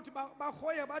bakuthi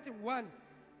bahoye bathi one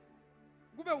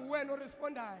kube uwena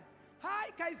orespondayo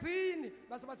hayi kayizini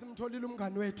base bathi mtholile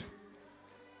umngani wethu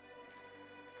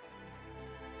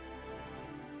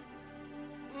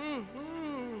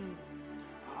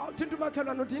awuthinta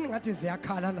umakhelwane uthi yini ngathi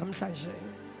ziyakhala namhlanje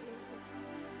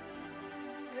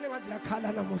yini ngathi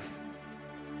ziyakhala namuhla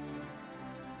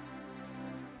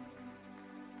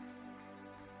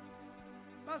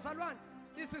bazalwane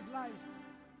this is life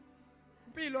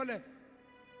impilo le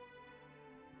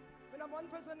mina one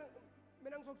person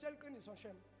mina ngizokutshela iqiniso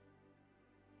shem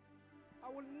I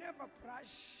will never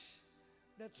brush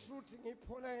the truth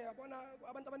ngiphone yabona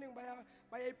abantu abaningi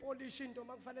bayayipolish into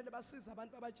makufanele basiza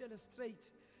abantu abatshele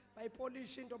straight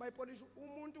bayipolish into bayipolish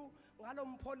umuntu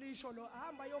ngalompolisho lo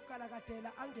ahamba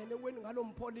yogalakadela angene weni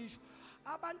ngalompolisho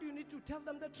abantu you need to tell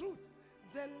them the truth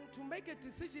then to make a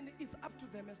decision is up to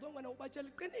them as long as ubatshela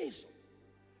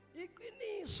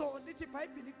iqiniso lithi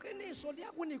iBhayibheli iqiniso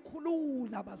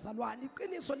liyakunikhulula bazalwane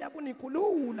iqiniso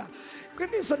liyakunikhulula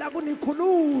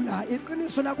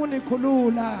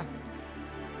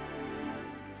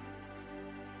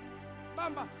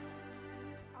Bamba,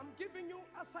 I'm giving you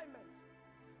assignment.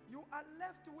 You are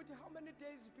left with how many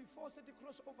days before set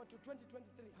cross over to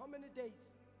 2023? How many days?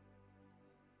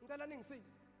 Ngicela ningisize.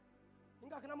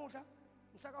 Ingakho namuhla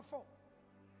mhla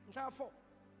ka4.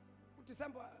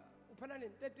 uDecember uphela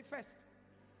nini 31st.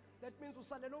 That means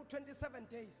usalelo 27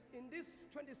 days. In these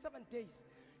 27 days,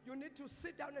 you need to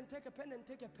sit down and take a pen and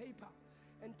take a paper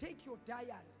and take your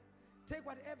diary. Take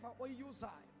whatever or use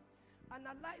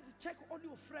analyze, check all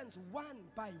your friends one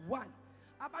by one.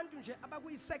 Abantu nje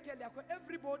abakuyisekele yakho,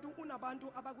 everybody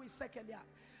unabantu abakuyisekele yakho.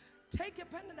 Take a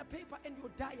pen and a paper and your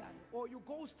diary, or you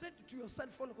go straight to your cell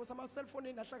phone because my cell phone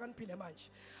inahlakaniphile manje.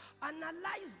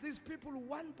 Analyze these people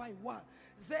one by one.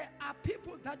 There are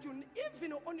people that you,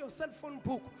 even on your cell phone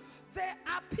book, there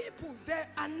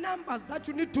are numbers that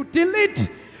you need to delete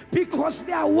because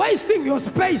they are wasting your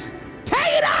space. Take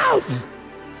it out.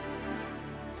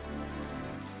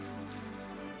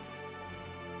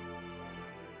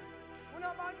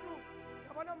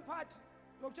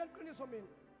 Ngokutshela iqiniso mina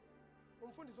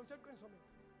umfundisi ngokutshela iqiniso mina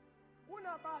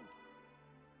kunabantu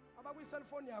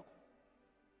abakwi-cellphone yakho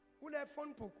kule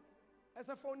phone book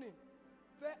esefonini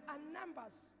there are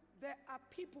numbers, there are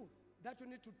people that you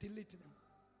need to delete them.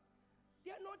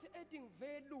 They are not adding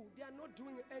value, they are not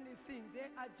doing anything, they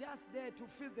are just there to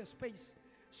fill the space.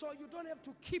 So you don't have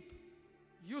to keep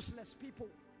useless people.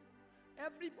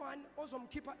 Everyone also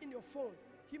keep in your phone,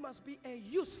 he must be a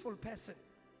useful person.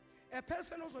 A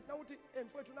person also now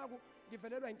mfowethu naku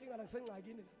ngivelelwa inkinga la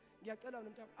ngisengxakini la ngiyacela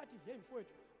nomuntu athi hey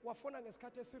mfowethu wafona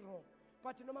ngesikhathi esirong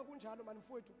but noma kunjalo mani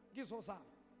mfowethu ngizozama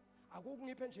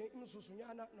akukungiphe nje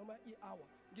imizuzunyana noma i-hour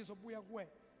ngizobuya kuwe,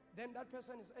 then that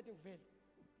person is adding value.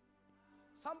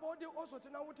 Somebody also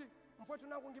now uthi mfowethu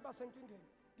naku ngiba senkingeni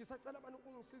ngisacela abantu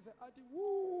ungisize athi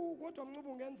kodwa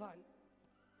mncubo ungenzani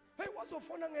hey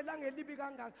wazofona ngelanga elibi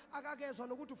kangaka akakezwa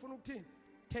nokuthi ufuna ukuthini.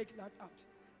 Take that out,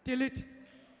 delete.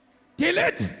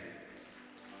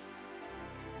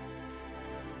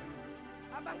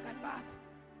 Abangani bakho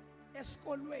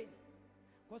esikolweni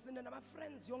because nama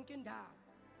friends yonke indawo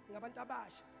ngabantu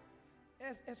abasha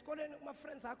esikoleni uma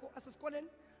friends akho asesikoleni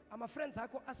ama friends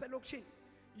akho aselokishini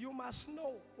you must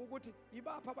know ukuthi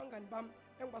ibapha abangani bami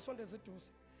engibasondeza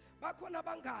eduze. Bakhona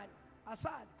abangani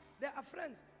asali, there are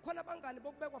friends, khona abangani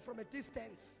bokubekwa from a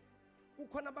distance,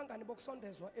 kukhona abangani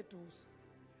bokusondezwa eduze.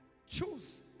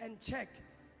 Choose and check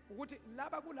ukuthi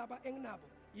laba kulaba enginabo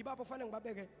yibapho fanele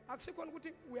ngibabeke. Akusikhona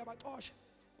ukuthi uyabaxosha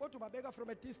kodwa ubabeka from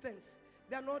a distance.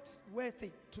 They are not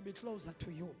worthy to be closer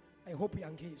to you. I hope you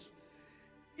engage.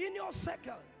 In your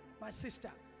circle, my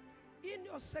sister,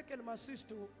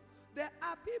 there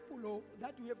are people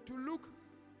that you have to look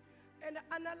and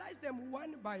analyze them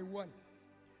one by one.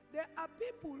 There are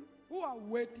people who are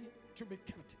worthy to be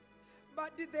kept,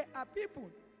 but there are people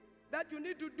that you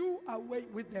need to do away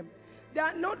with them. They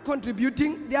are not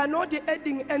contributing, they are not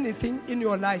adding anything in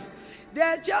your life. They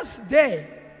are just there.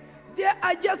 They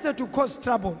are just there to cause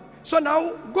trouble. So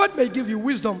now God may give you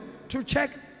wisdom to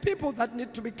check people that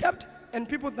need to be kept and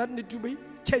people that need to be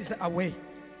chased away.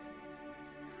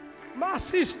 My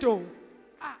sister,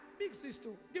 big sister,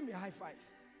 give me a high five.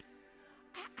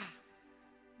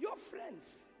 Your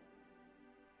friends,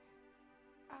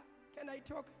 Can I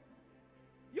talk?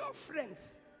 Your friends,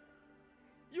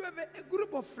 you have a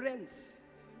group of friends,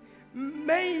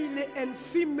 male and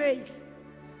female.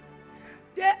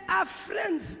 They are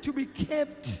friends to be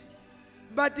kept,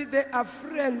 but they are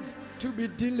friends to be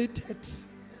deleted.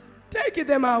 Take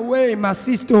them away, my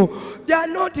sister. They are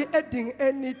not adding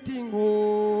anything.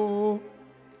 Oh.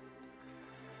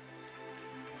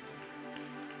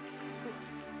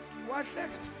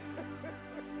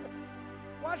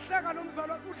 Wahleka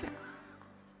nomzalo uhle.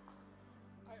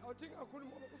 Awuthinga kakhulu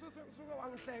ngoba usuke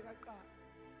wangihleka qala.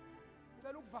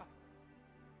 Ngicela ukuvala.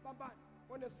 Bambani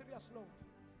on a serious note.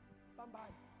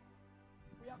 Bambani.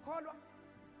 Uyakholwa?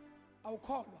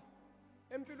 Awukholwa.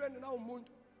 Empilweni na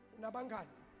umuntu unabangani.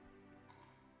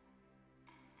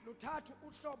 Luthathu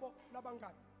uhlobo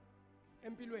labangani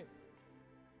empilweni.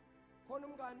 Khona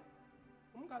umngani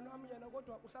wami yena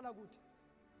kodwa uhlala kude.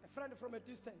 A friend from a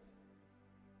distance.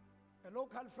 A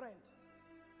local friend,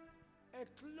 a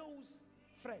close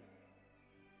friend.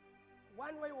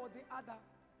 One way or the other,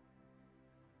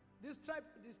 these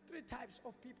three types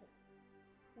of people.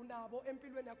 Unabo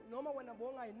empilweni yakho noma wena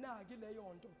bongayinaki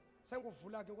leyo nto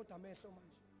senguvula ke kodwa amehlo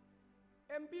manje.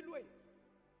 Empilweni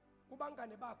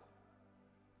kubangane bakho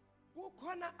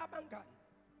kukhona abangani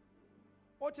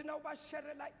othi na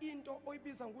ubasherela into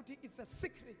oyibiza ukuthi it's a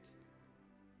secret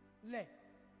le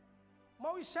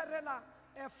mawusherela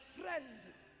a friend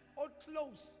or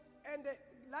close and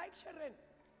like Sharon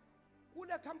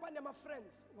kule company ama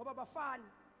friends ngoba bafani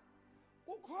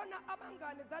kukhona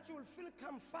abangane that you will feel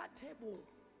comfortable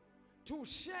to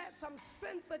share some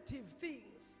sensitive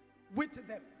things with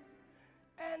them,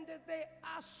 and they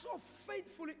are so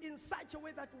faithful in such a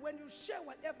way that when you share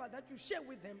whatever that you share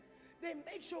with them, they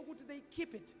make sure that they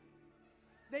keep it.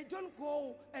 They don't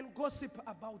go and gossip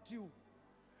about you.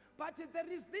 But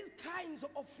there is these kinds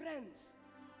of friends.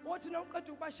 What now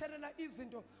to basharela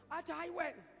izinto athi hayi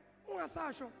wena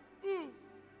ungasasho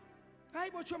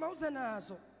hayi bochoma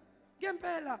uzenazo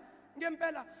ngempela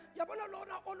yabona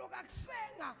lona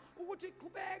olokakusenga ukuthi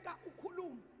qhubeka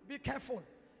ukhuluma. Be careful.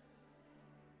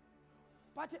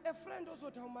 But a friend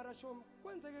ozothi mara shoma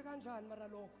kwenzeke kanjani mara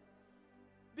lokho.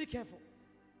 Be careful.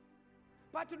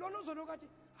 But lona ozoloka athi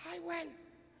hayi wena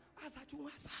azathi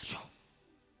ungasasho.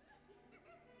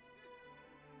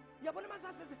 Yabona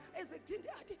masase ezekuthindi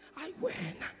athi hayi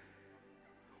wena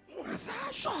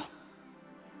ungasasho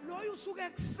loyo usuke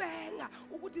kusenga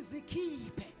ukuthi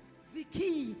zikhiphe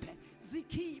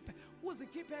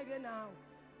uzikhiphe ke nawe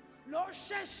lo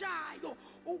sheshayo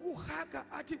ukuhaga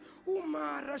athi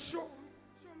umara shom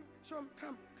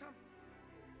come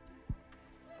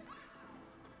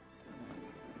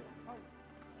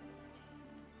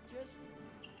Jesus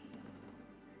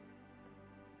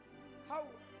how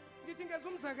ngithi ngeza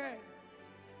umzekelo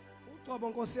uGcobo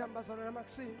Nkosi yami bazalwane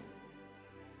namakusini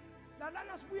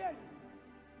lalana sibuyeni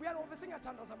buyani ngoba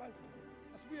singathandaza manje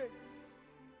asibuyeni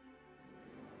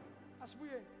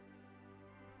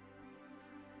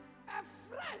a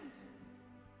friend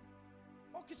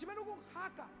ogijimela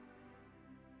ukuhaga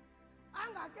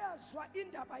angakezwa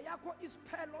indaba yakho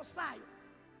isiphelo sayo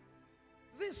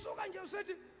zisuka nje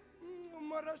usethi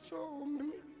mara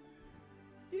chomi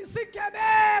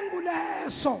isigebengu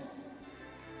leso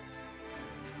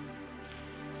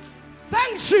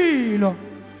sangishilo.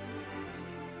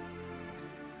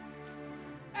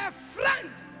 A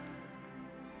friend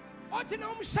othi na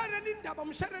umsharela indaba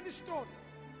umsharela isitori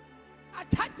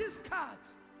athatha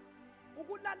isikhathi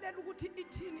ukulalela ukuthi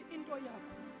ithini into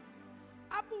yakho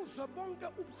abuzwe bonke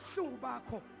ubuhlungu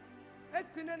bakho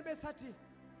egcineni besathi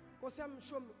Nkosi yami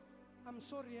Mshomi I'm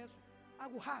sorry yeso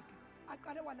akuhage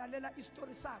aqale walalela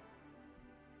isitori sakho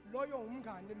loyo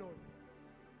umngane loyo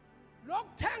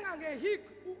lokuthenga ngehug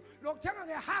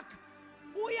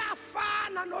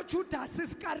uyafana noJudas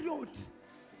Iscariot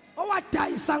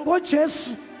owadayisa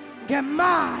ngoJesu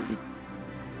ngemali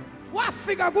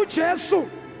wafika kuJesu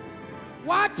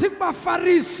wathi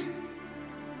kubaFarisi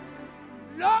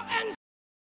lo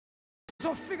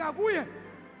engizofika kuye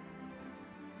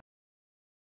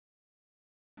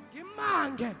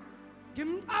ngimange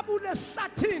ngimcabule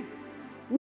esihlathini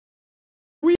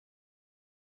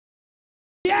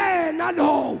yena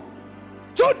lo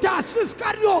Judas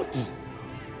Iscariot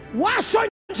washo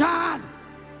njalo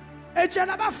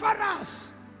etshela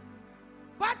abaFarisi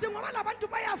bathi ngoba labantu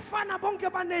bayafana bonke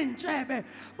banezintshebe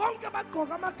bonke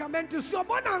bagqoka amagamenti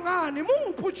siyobona ngani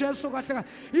muphi uJesu kahle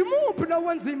imuphi lo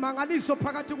wenza imangaliso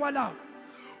phakathi kwalawo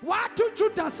wathi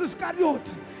uJudas Iscariot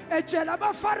etshela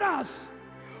abaFarisi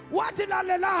wathi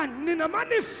lalelani nina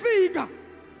manifika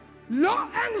lo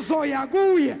engizoya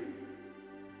kuye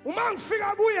uma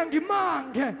ngifika kuye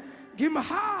ngimange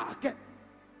ngimhage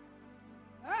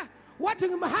wathi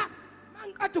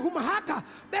mangiqeda ukumhaga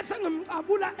bese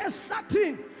ngimcabula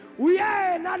esihlathini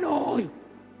uyena loyo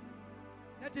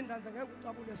lethi ndanze ngeke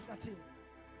ucabule esihlathini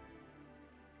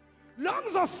lo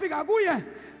ngizofika kuye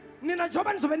nina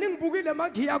njengoba nizobe ningibukile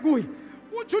mangiya kuye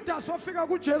uJudas wafika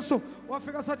kuJesu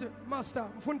wafika sathi master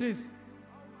mfundisi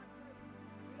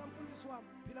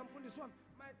phila mfundisi wami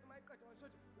mayiqeda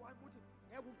wasethi wabuthi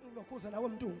ngeke ulokhuza nawe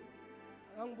mntu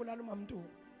angibulala uma mntu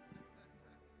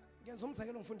ngenza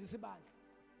umzekelo ngifundisa ibandla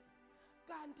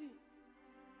kanti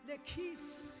le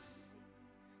kiss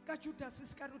kaJudas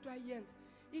Iscariot ayenza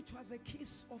it was a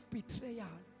kiss of betrayal.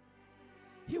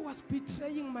 He was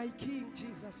betraying my king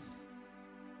Jesus.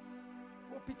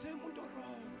 Betraying umuntu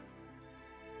wrong.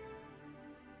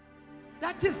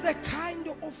 That is the kind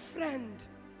of friend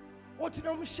othi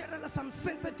nomsherela some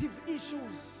sensitive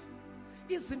issues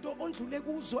izinto ondlule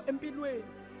kuzo empilweni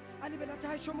alibela athi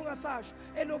ayisho ungasasho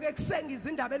eloku ekusenga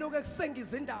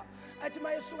izindaba athi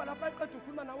mayesuka lapha eqeda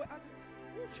ukukhuluma nawe athi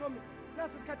uchomi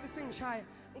nasi isikhathi singishaya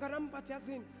nganami bathi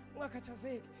yazini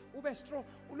ungakhathazeki ube strong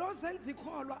ulozenza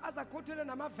ikholwa azakhothele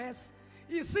namavesi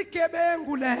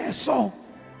isigebengu leso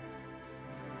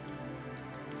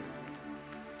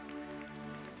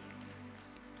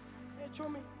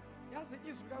echomi yazi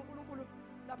izwi kaNkulunkulu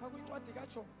lapha kwincwadi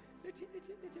kaJobe lithi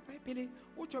iBhayibheli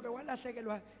uJobe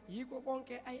walahlekelwa yiko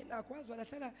konke ayenakho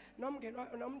wazolahlela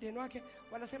nomndeni wakhe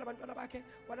walahlela abantwana bakhe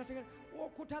walahlekelwa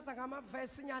ukukhuthaza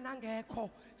ngamavesi nyana angekho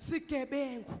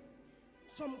sigebengu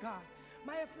somngane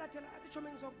mayeflathela athi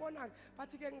Chomi ngizokubona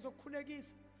bathi ke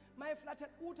ngizokukhulekisa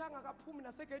mayeflathela uthi angakaphumi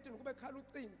nasegedini kube khala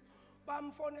ucingo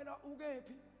bamfonela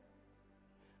ukephi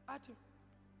athi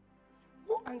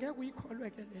angeke uyikholwe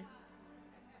ke le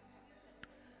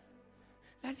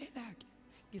lalela ke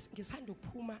ngisanda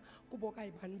ukuphuma kubo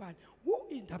kayibani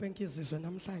indaba enkizizwe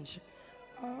namhlanje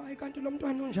hayi kanti lo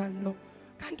mntwana unjani lo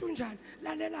kanti unjani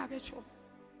lalela ke Chomi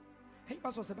hey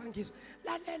bazoze bangizwe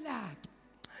lalela ke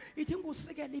ithi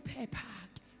ngusikela iphepha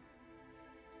ke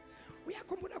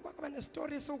uyakhumbula kwakaba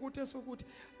nestory sokuthi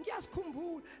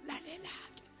ngiyasikhumbula lalela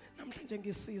ke namhlanje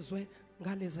ngisizwe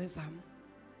ngalezi zami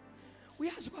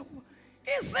uyazi kwakuba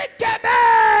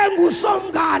isigebengu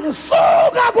somngane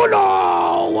suka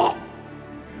kulowo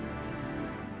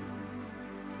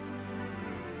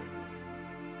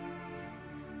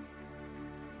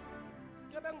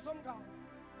isigebengu somngane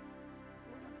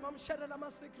umuntu mamsherela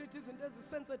ama secret izinto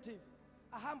ezisensitive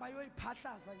ahamba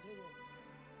ayoyiphahlaza nje yona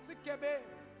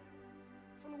sigebengu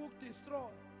ufuna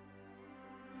ukudestroy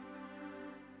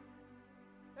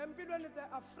empilweni there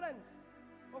are friends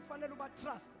ofanele uba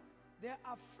trust. There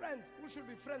are friends who should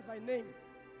be friends by name.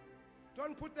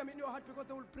 Don't put them in your heart because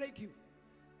they will break you.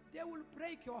 They will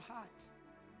break your heart.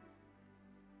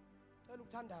 I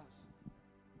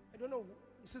don't know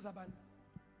Msizabani,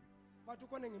 but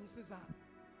ukone ngimsiza.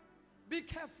 Be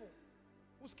careful.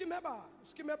 Uskimeba.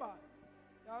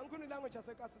 Ya ngikuni language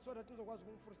yasekasi so that nizokwazi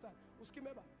ukungifrustana.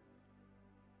 Uskimeba.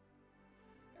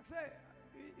 Ekuse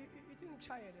ithi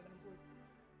ngichayele la mfowethu.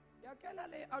 Yakena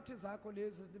le out zakho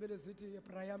lezi zibele zithi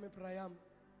ebrayam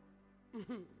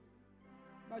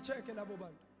bacheke labo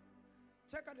bantu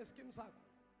checka le scheme sakho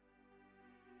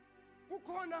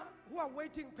kukhona who are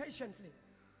waiting patiently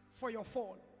for your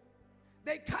fall.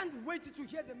 They can't wait to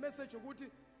hear the message ukuthi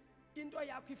into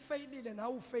yakho ifailile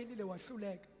nawe ufailile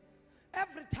wahluleka.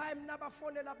 Every time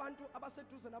nabafonela abantu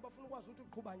abaseduze nabafuna ukwazi ukuthi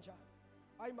uqhubha njani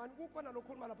hayi man kukhona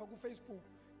lokhuluma lapha ku Facebook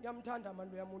ngiyamthanda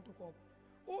man lo yamuntu gogo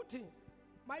uthi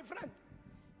my friend,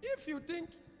 if you think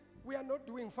we are not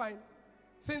doing fine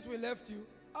since we left you,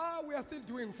 we are still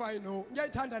doing fine. No, we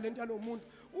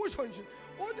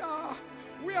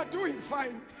are doing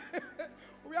fine.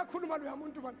 We are kulumanu ya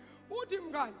muntu man. Uthi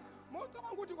mngani, most of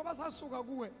abantu ngoba sasuka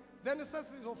kuwe, then it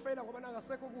says izofela ngoba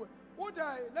nangaseko kuwe.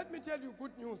 Uthi let me tell you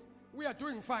good news. We are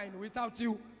doing fine without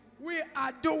you. We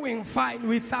are doing fine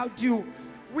without you.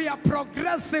 We are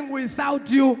progressing without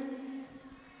you.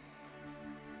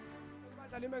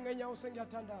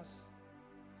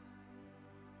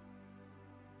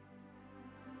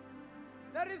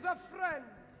 There is a friend.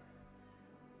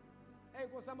 Hey,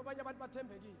 nkosama abanye abantu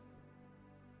bathembekile.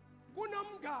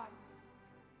 Kunomngane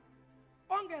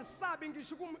ongesabi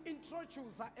ngisho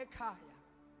ukum-introduce ekhaya.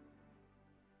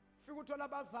 Fika uthola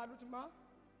abazali uthi ma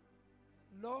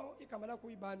lo igama lakho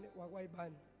uyibani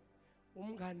wakwayibani.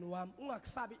 Umngane wami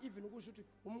ungakusabi even ukusho ukuthi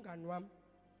umngane wami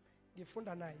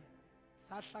ngifunda naye.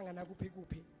 Sahlangana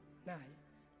kuphi naye.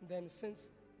 Then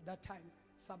since that time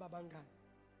sababangani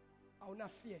awuna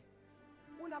fear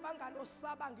unabangani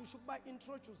osaba ngisho ukuba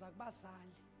introduce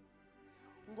akubazali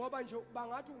ngoba nje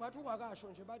bangathi ungakasho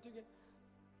nje bathi ke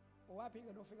wapi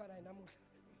ke lofika naye namuhla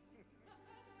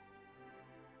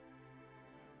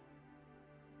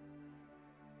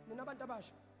nina abantu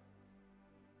abasha,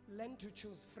 learn to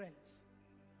choose friends.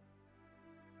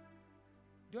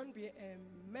 Don't be a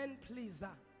man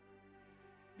pleaser,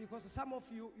 because some of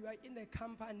you are in a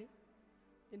company,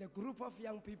 in a group of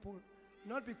young people,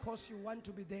 not because you want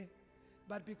to be there,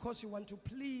 but because you want to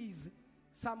please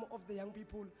some of the young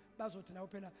people. Bazothi nawo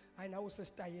phela ayinawo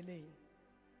sesitayeleni.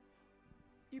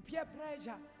 I-peer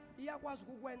pressure iyakwazi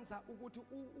ukukwenza ukuthi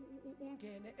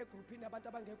ungene egroupini abantu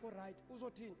abangekho right.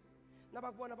 Uzothini?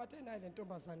 Nabakubona bathi naye le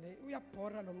ntombazane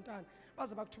uyabhora lo mntana,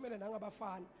 baze bakuthumele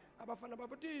nangabafana. Abafana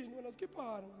babuthini wena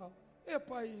sikhiphana ngawo.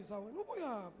 Ebhayisa wena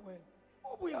ubuyaphi wena?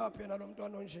 Ubuyaphi yena lo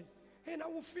mntwana onje? Hey na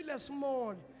ufile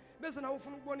small. Bese na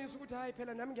ufuna ukubonisa ukuthi hayi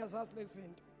phela nami ngiyazazi lezi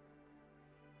zinto.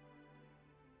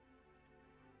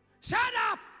 Shut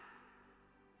up.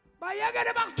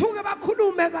 Bayekele bakuthuke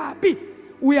bakhulume kabi.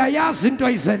 Uyayazi into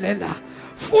izelela.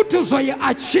 Futhi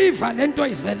uzoyi-achieve lento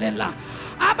izelela.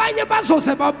 Abanye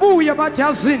bazoze babuye bathi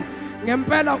yazini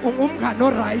ngempela ungumngane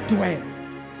oright wena.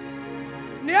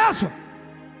 Niyazwa?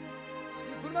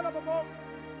 Ngikhuluma nabo bonke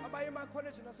abaye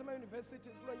ema-college nasema-university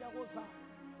kulo nyaka ozayo.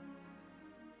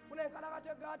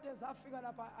 Kunenkalakathe kade zafika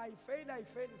lapha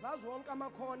ayifeyili zazi wonke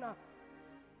amakhona.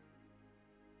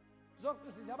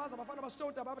 Ziyabaza abafana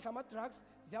abastonta abadla ama-drugs,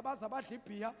 ziyabaza abadla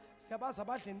ibhiya, ziyabaza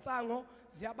abadla insango,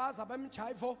 ziyabaza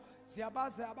abemjivo,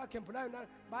 ziyabaza abakhembulayo,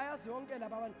 bayazi yonke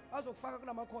laba abantu bazokufaka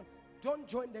kulamakhona. Don't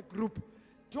join the group.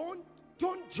 Don't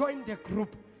join the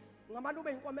group. Ngamani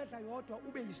ube inkomedla yodwa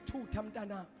ube yisithutha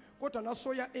mntana. Kodwa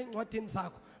nasoya encwadini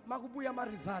zakho makubuya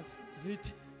ama-results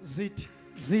zit.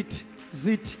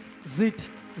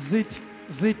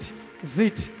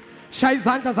 Shaya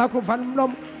izandla zakho uvala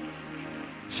umlomo.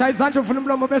 Shaya izandla uvula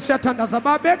umlomo bese uyathandaza.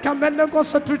 Babe egameni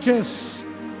lenkosi yethu Jesu.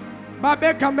 Babe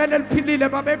egameni eliphilile,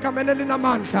 babe egameni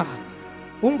elinamandla.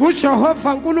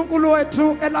 UnguJehova uNkulunkulu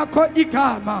wethu elakho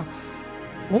igama.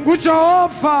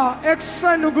 UnguJehova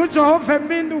ekuseni, unguJehova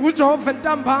emini, unguJehova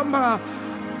entambama.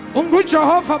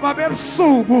 UnguJehova baba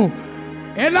ebusuku.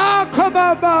 Elakho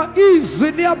baba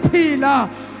izwi liyaphila.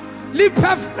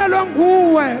 Liphefumulelwe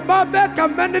nguwe babe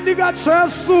egameni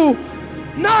likaJesu.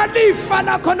 Nalifa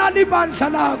lakho nalibandla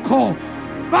lakho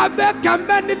babe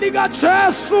egameni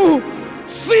likaJesu.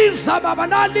 Siza baba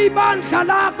nalibandla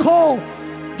lakho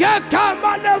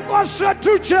ngegama lenkosi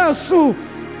yethu Jesu.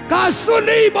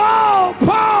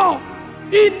 Kasulibopho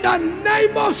in the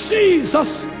name of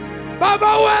Jesus.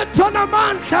 Baba wethu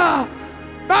namandla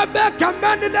babe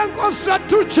egameni lenkosi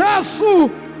yethu Jesu.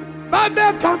 Babe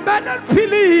egameni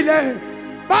eliphilile,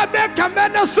 babe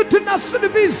egameni esithi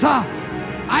nasilibiza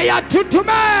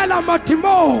ayathuthumela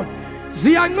amadimoni,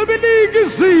 ziyancibilika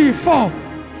izifo.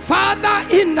 Father,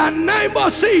 in the name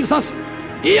of Jesus,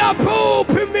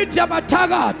 iyaphupha imithi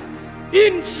yabathakathi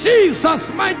in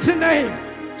Jesus mighty name.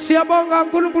 Siyabonga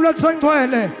uNkulunkulu wethu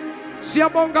ongcwele,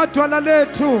 siyabonga dwala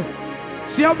lethu,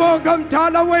 siyabonga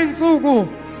mdala weinsuku,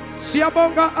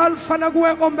 siyabonga Alpha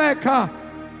nakuwe Omega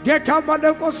ngegama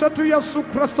lenkosi yethu Yesu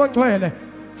Kristu ongcwele.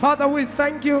 Father, we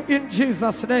thank you in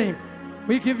Jesus' name.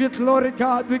 We give you glory,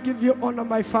 God. We give you honor,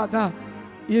 my Father.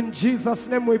 In Jesus'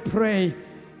 name we pray.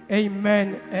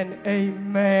 Amen and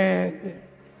amen.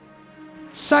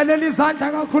 Shayela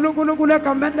izandla kakhulu uNkulunkulu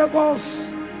egameni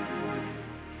lenkosi.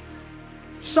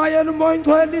 Shayela umoya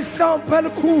ongcwele ihlombe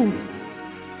elikhulu.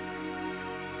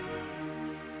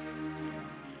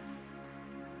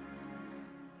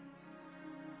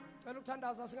 Cela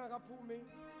ukuthandaza singakaphumi.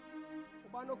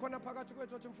 Ubani okhona phakathi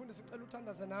kwethu othi mfundi sicela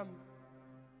ukuthandaza nami.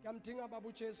 Ngiyamdinga baba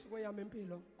uJesu kweyami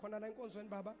impilo. Khona la enkonzweni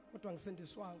baba kodwa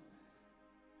ngisindiswanga.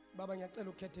 Baba ngiyacela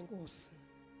ukukhetha inkosi.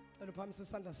 Cela uphamise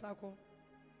isandla sakho.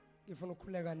 Ngifuna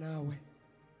ukukhuleka nawe.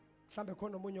 Mhlambe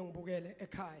khona omunye ongibukele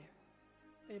ekhaya.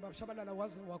 Baba Tshabalala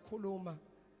waze wakhuluma.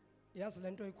 Yazi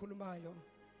lento oyikhulumayo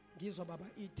ngizwa baba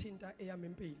ithinta eyami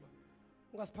impilo.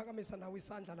 Ungasiphakamisa nawe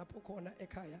isandla lapho khona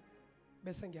ekhaya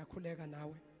bese ngiyakhuleka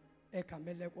nawe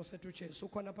egameni lenkosi yethu Jesu.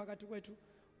 Ukhona phakathi kwethu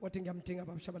wathi ngiyamdinga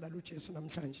baba Tshabalala uJesu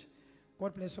namhlanje.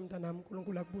 God bless you mntanami,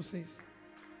 uNkulunkulu akubusise.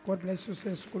 God bless you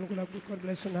sis, uNkulunkulu akubusise. God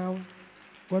bless you now.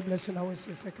 God bless you now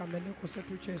sis egameni lenkosi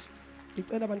yethu Jesu.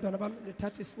 Ngicela abantwana bami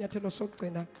nithathe isinyathelo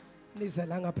sokugcina nize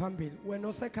la ngaphambili. Wena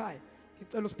osekhaya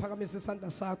ngicela usiphakamise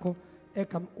isandla sakho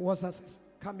woza sis.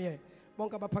 Come here.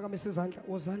 Bonke abaphakamise izandla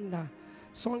wozani la.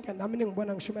 Sonke nami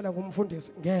ningibona ngishumela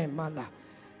kumfundisi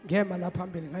ngema la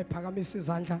phambili ngayiphakamisa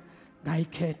izandla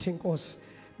ngayikhetha inkosi.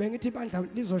 Bengithi ibandla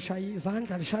lizoshaya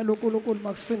izandla lishaya uNkulunkulu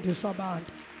makusindiswa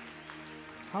abantu.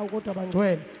 Hawu kodwa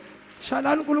bangcwele.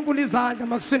 Shalani uNkulunkulu izandla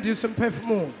makusindiswa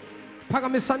umphefumulo.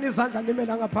 Phakamisani izandla nime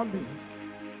la ngaphambili.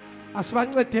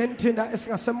 Asibancedeni thina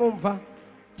esingasemumva,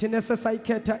 thina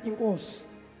esesayikhetha inkosi.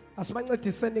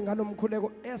 Asibancediseni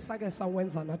ngalomkhuleko esake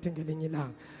sawenza nathi ngelinye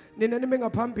ilanga. nina nime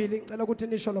ngaphambili ngicela ukuthi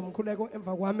nisho lo mkhuleko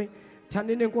emva kwami.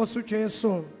 Thanini Nkosi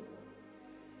uJesu.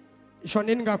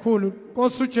 Ishonini kakhulu.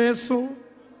 Nkosi uJesu,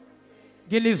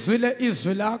 ngilizwile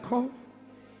izwi lakho.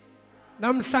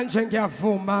 Namhlanje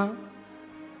ngiyavuma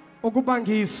ukuba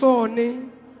ngiyisoni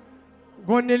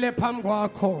ngonile phambi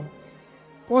kwakho.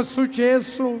 Nkosi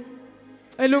uJesu,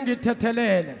 cela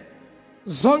ungithethelele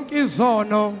zonke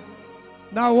izono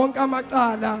na wonke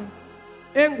amacala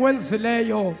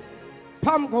engikwenzileyo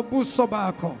phambi kobuso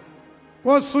bakho.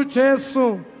 Nkosi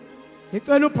uJesu,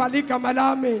 ngicela ubhale igama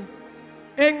lami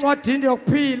encwadini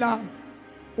yokuphila,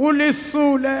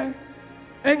 ulisule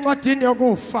encwadini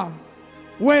yokufa.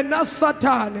 Wena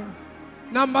Sathane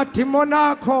namadimoni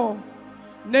akho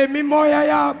nemimoya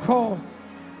yakho,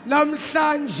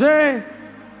 namhlanje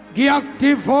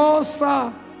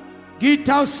ngiyakudivosa.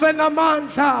 Ngithi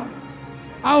awusenamandla,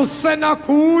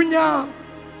 awusenagunya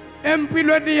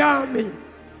empilweni yami.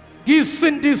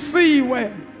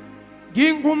 Ngisindisiwe,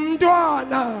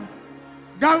 ngingumntwana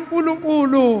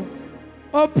kaNkulunkulu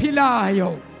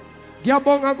ophilayo.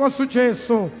 Ngiyabonga Nkosi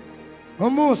uJesu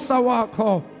ngomusa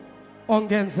wakho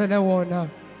ongenzele wona.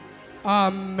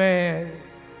 Amen.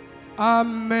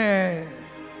 Amen.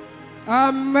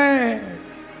 Amen.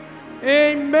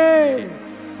 Amen.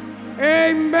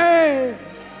 Amen.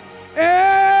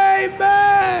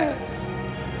 Amen.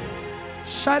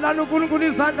 Shayelana uNkulunkulu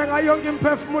izandla ngayo yonke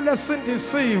imphefumulo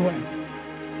esindisiwe.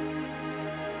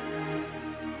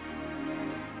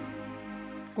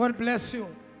 God bless you.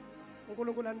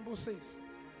 uNkulunkulu anibusise.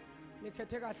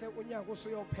 Nikhethe kahle unyaka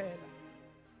usuyophela.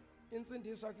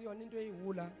 Insindiso akuyona into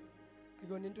eyiwula,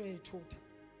 akuyona into eyithutha.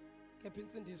 Kepha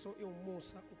insindiso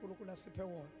iwumusa uNkulunkulu asiphe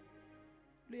wona.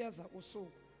 Luyeza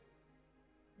usuku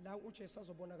la uJesu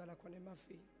azobonakala khona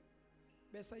emafini.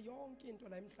 Bese yonke into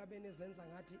la emhlabeni ezenza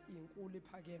ngathi inkulu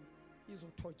iphakeme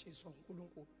izothotshiswa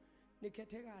uNkulunkulu.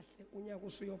 Nikhethe kahle unyaka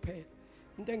usuyophela.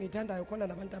 Into engithandayo khona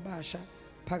nabantu abasha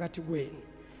phakathi kwenu.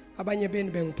 Abanye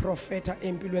benu bengiprofeta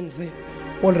empilweni zenu.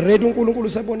 Already uNkulunkulu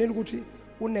sebonile ukuthi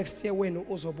next year wenu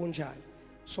uzobunjani.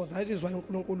 So that is why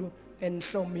uNkulunkulu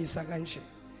enhlomisa kanje.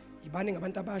 Ibani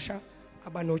ngabantu abasha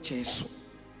abanoJesu,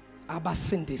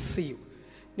 abasindisiwe.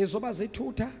 Nizoba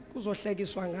zithutha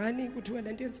kuzohlekiswa ngani kuthiwe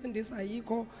lento insindisa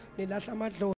ayikho, nilahla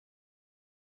amadlozi,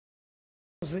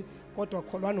 kodwa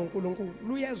kholwa noNkulunkulu.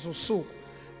 Luyeza usuku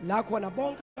la khona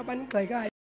bonke abanigxekayo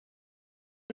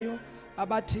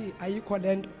abathi ayikho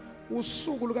lento,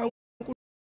 usuku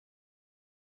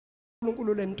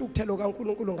lukaNkulunkulu lentukuthelo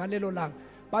kaNkulunkulu ngalelo langa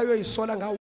bayoyisola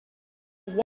ngawo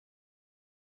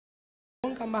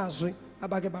wonke amazwi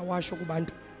abake bawasho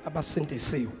kubantu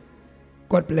abasindisiwe.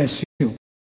 God bless you.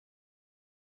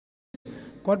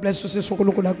 God bless you sisi.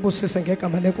 uNkulunkulu akubusise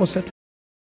ngegama lenkosi ethu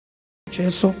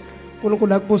Jesu.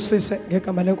 uNkulunkulu akubusise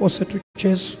ngegama lenkosi ethu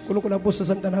Jesu. uNkulunkulu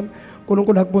akubusise mntanami.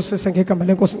 uNkulunkulu akubusise ngegama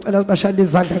lenkosi. Ngicela bashayele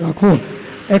izandla kakhulu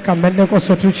egameni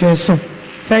lenkosi ethu Jesu.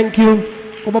 Thank you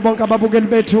kubo bonke ababukeli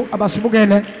bethu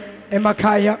abasibukele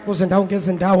emakhaya kuzindawo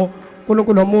ngezindawo.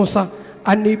 uNkulunkulu omusa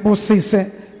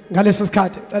anibusise ngalesi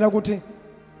sikhathi. Ngicela ukuthi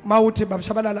mawuthi Baba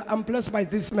Tshabalala, I'm blessed by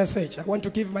this message. I want to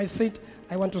give my seed.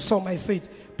 I want to sow my seed.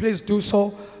 Please do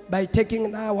so by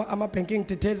taking now our banking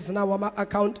details, now our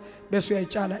account, bese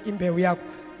uyayitshala imbewu yakho.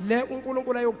 Le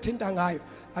uNkulunkulu ayokuthinta ngayo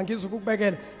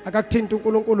angizukubekela akakuthinta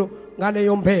uNkulunkulu ngale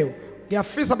yombewu.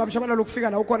 Ngiyafisa Baba Tshabalala ukufika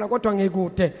la ukhona kodwa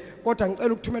ngikude, kodwa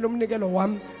ngicela ukuthumela umnikelo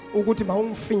wami ukuthi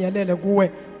mawungifinyelele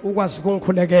kuwe ukwazi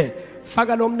ukungikhulekela.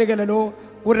 Faka lo mnikelo lo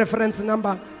ku reference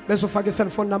number bese ufaka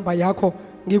i-cellphone number yakho,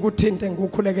 ngikuthinte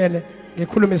ngikukhulekele,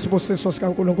 ngikhulume isibusiso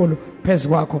sikaNkulunkulu phezu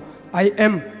kwakho. I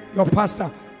am your pastor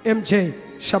MJ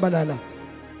Tshabalala.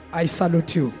 I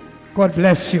salute you. God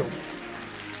bless you.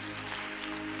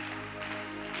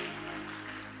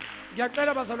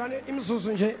 Ngiyacela bazalwane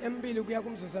imizuzu nje emibili kuya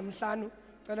kumzuzu emihlanu.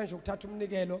 Cela nje ukuthatha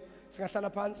umnikelo, singahlala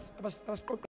phansi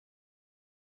abasiqoqe